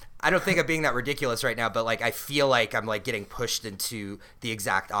like. I don't think I'm being that ridiculous right now, but like I feel like I'm like getting pushed into the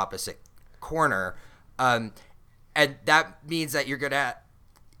exact opposite corner. And that means that you're gonna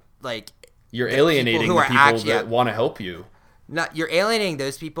like you're alienating the people that want to help you. You're alienating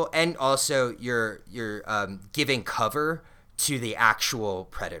those people, and also you're giving cover to the actual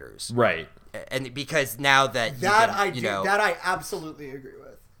predators, right? And because now that I absolutely agree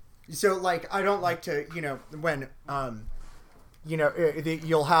with. So like I don't like to when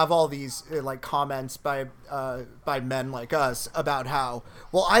you'll have all these like comments by men like us about how,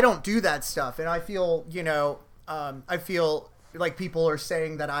 well, I don't do that stuff, and I feel I feel like people are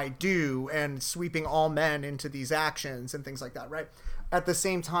saying that I do and sweeping all men into these actions and things like that, right? At the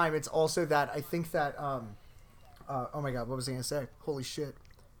same time, it's also that I think that oh my God, what was I gonna say? Holy shit!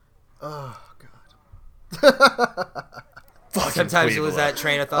 Oh God. Sometimes you lose that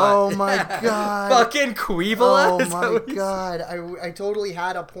train of thought. Oh my God. Fucking Queevila. Oh my God. I totally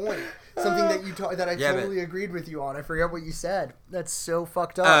had a point. something that that I totally agreed with you on. I forget what you said. That's so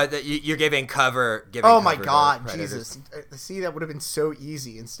fucked up. That you're giving cover. Oh my God, Jesus! See, that would have been so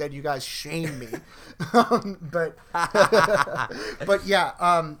easy. Instead, you guys shame me. But yeah,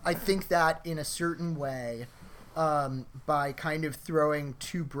 I think that in a certain way, by kind of throwing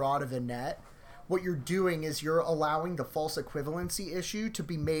too broad of a net, what you're doing is you're allowing the false equivalency issue to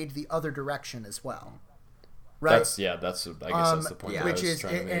be made the other direction as well. Right. I guess that's the point. Yeah. Which is,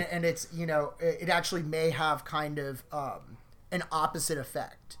 and it's, it actually may have kind of an opposite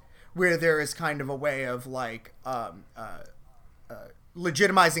effect, where there is kind of a way of like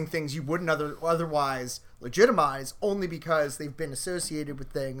legitimizing things you wouldn't otherwise legitimize, only because they've been associated with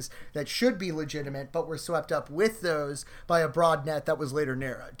things that should be legitimate, but were swept up with those by a broad net that was later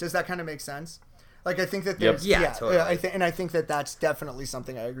narrowed. Does that kind of make sense? Like, I think that there's, totally. I think that that's definitely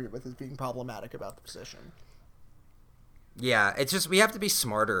something I agree with as being problematic about the position. Yeah, it's just we have to be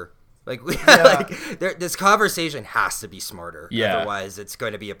smarter. Like, this conversation has to be smarter. Yeah. Otherwise, it's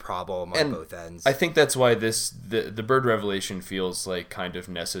going to be a problem on both ends. I think that's why the bird revelation feels like kind of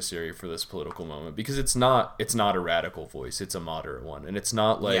necessary for this political moment, because it's not a radical voice, it's a moderate one, and it's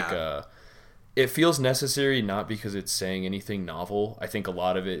not like it feels necessary not because it's saying anything novel. I think a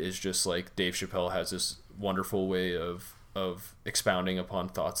lot of it is just like Dave Chapelle has this wonderful way of expounding upon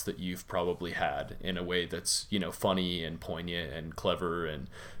thoughts that you've probably had in a way that's, funny and poignant and clever and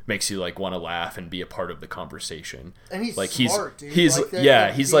makes you like want to laugh and be a part of the conversation. And he's like smart, dude. He's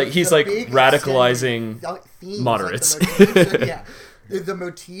radicalizing moderates. The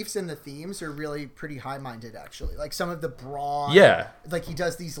motifs and the themes are really pretty high-minded, actually. Like some of the broad, like he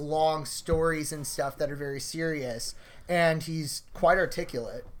does these long stories and stuff that are very serious, and he's quite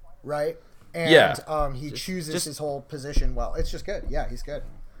articulate, right? And he chooses his whole position well. It's just good. Yeah, he's good.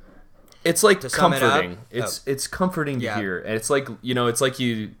 It's like comforting. It's comforting to hear, and it's like it's like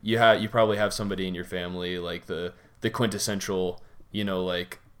you probably have somebody in your family, like the quintessential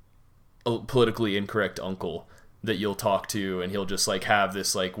like a politically incorrect uncle that you'll talk to, and he'll just like have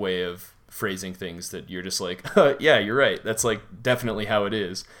this like way of phrasing things that you're just like, yeah, you're right. That's like definitely how it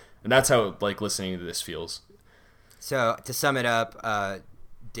is, and that's how like listening to this feels. So to sum it up,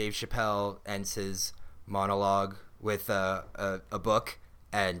 Dave Chapelle ends his monologue with a book,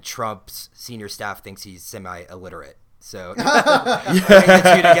 and Trump's senior staff thinks he's semi-illiterate. So putting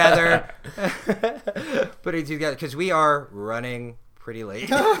the two together, because we are running pretty late.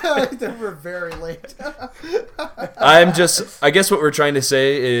 We're very late. I guess what we're trying to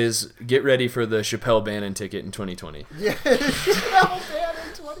say is get ready for the Chapelle Bannon ticket in 2020. Yeah, Chapelle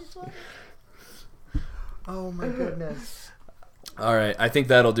Bannon 2020. Oh my goodness. All right, I think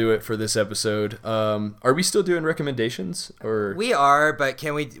that'll do it for this episode. Are we still doing recommendations, or we are? But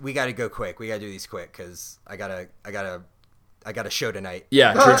can we got to go quick. We got to do these quick because I got a show tonight.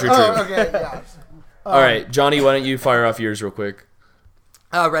 Yeah, true. Okay, yeah. All right, Johnny, why don't you fire off yours real quick?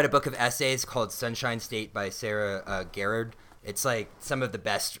 I read a book of essays called Sunshine State by Sarah Garrard. It's like some of the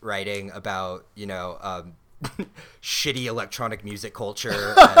best writing about shitty electronic music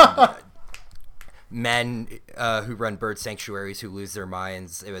culture. And, men who run bird sanctuaries who lose their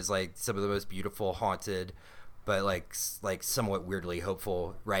minds. It was like some of the most beautiful, haunted, but like somewhat weirdly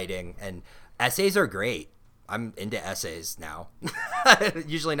hopeful writing. And essays are great. I'm into essays now.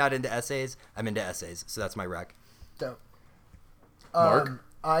 Usually not into essays. I'm into essays. So that's my rec. Dope. Mark?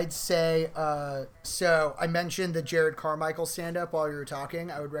 I'd say, so I mentioned the Jared Carmichael stand-up while you were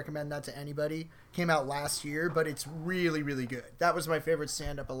talking. I would recommend that to anybody. Came out last year, but it's really, really good. That was my favorite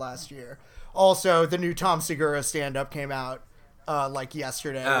stand-up of last year. Also, the new Tom Segura stand-up came out like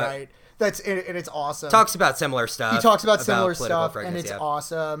yesterday, right? And it's awesome. Talks about similar stuff. He talks about similar stuff, and it's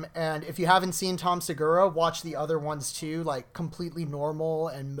awesome. And if you haven't seen Tom Segura, watch the other ones too, like Completely Normal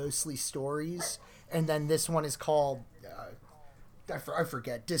and Mostly Stories. And then this one is called, I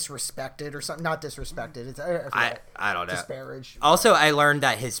forget, Disrespected or something. Not Disrespected. It's I don't know. Disparaged. Also, I learned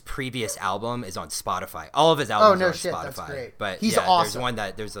that his previous album is on Spotify. All of his albums are on Spotify. That's great. But he's awesome. There's one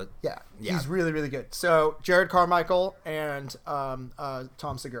that yeah, he's really, really good. So Jared Carmichael and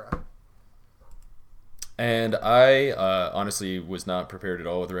Tom Segura. And I honestly was not prepared at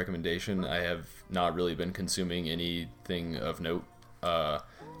all with a recommendation. I have not really been consuming anything of note. Trying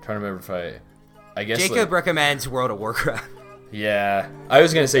to remember if I guess Jacob recommends World of Warcraft. Yeah, I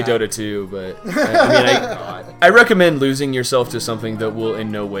was gonna say Dota 2, but I recommend losing yourself to something that will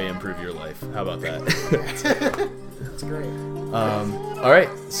in no way improve your life. How about that? That's great. All right,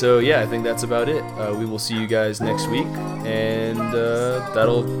 so yeah, I think that's about it. We will see you guys next week, and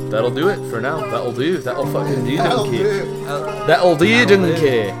that'll do it for now. That'll fucking do, donkey. That'll do,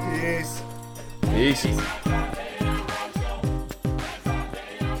 donkey. Peace. Peace.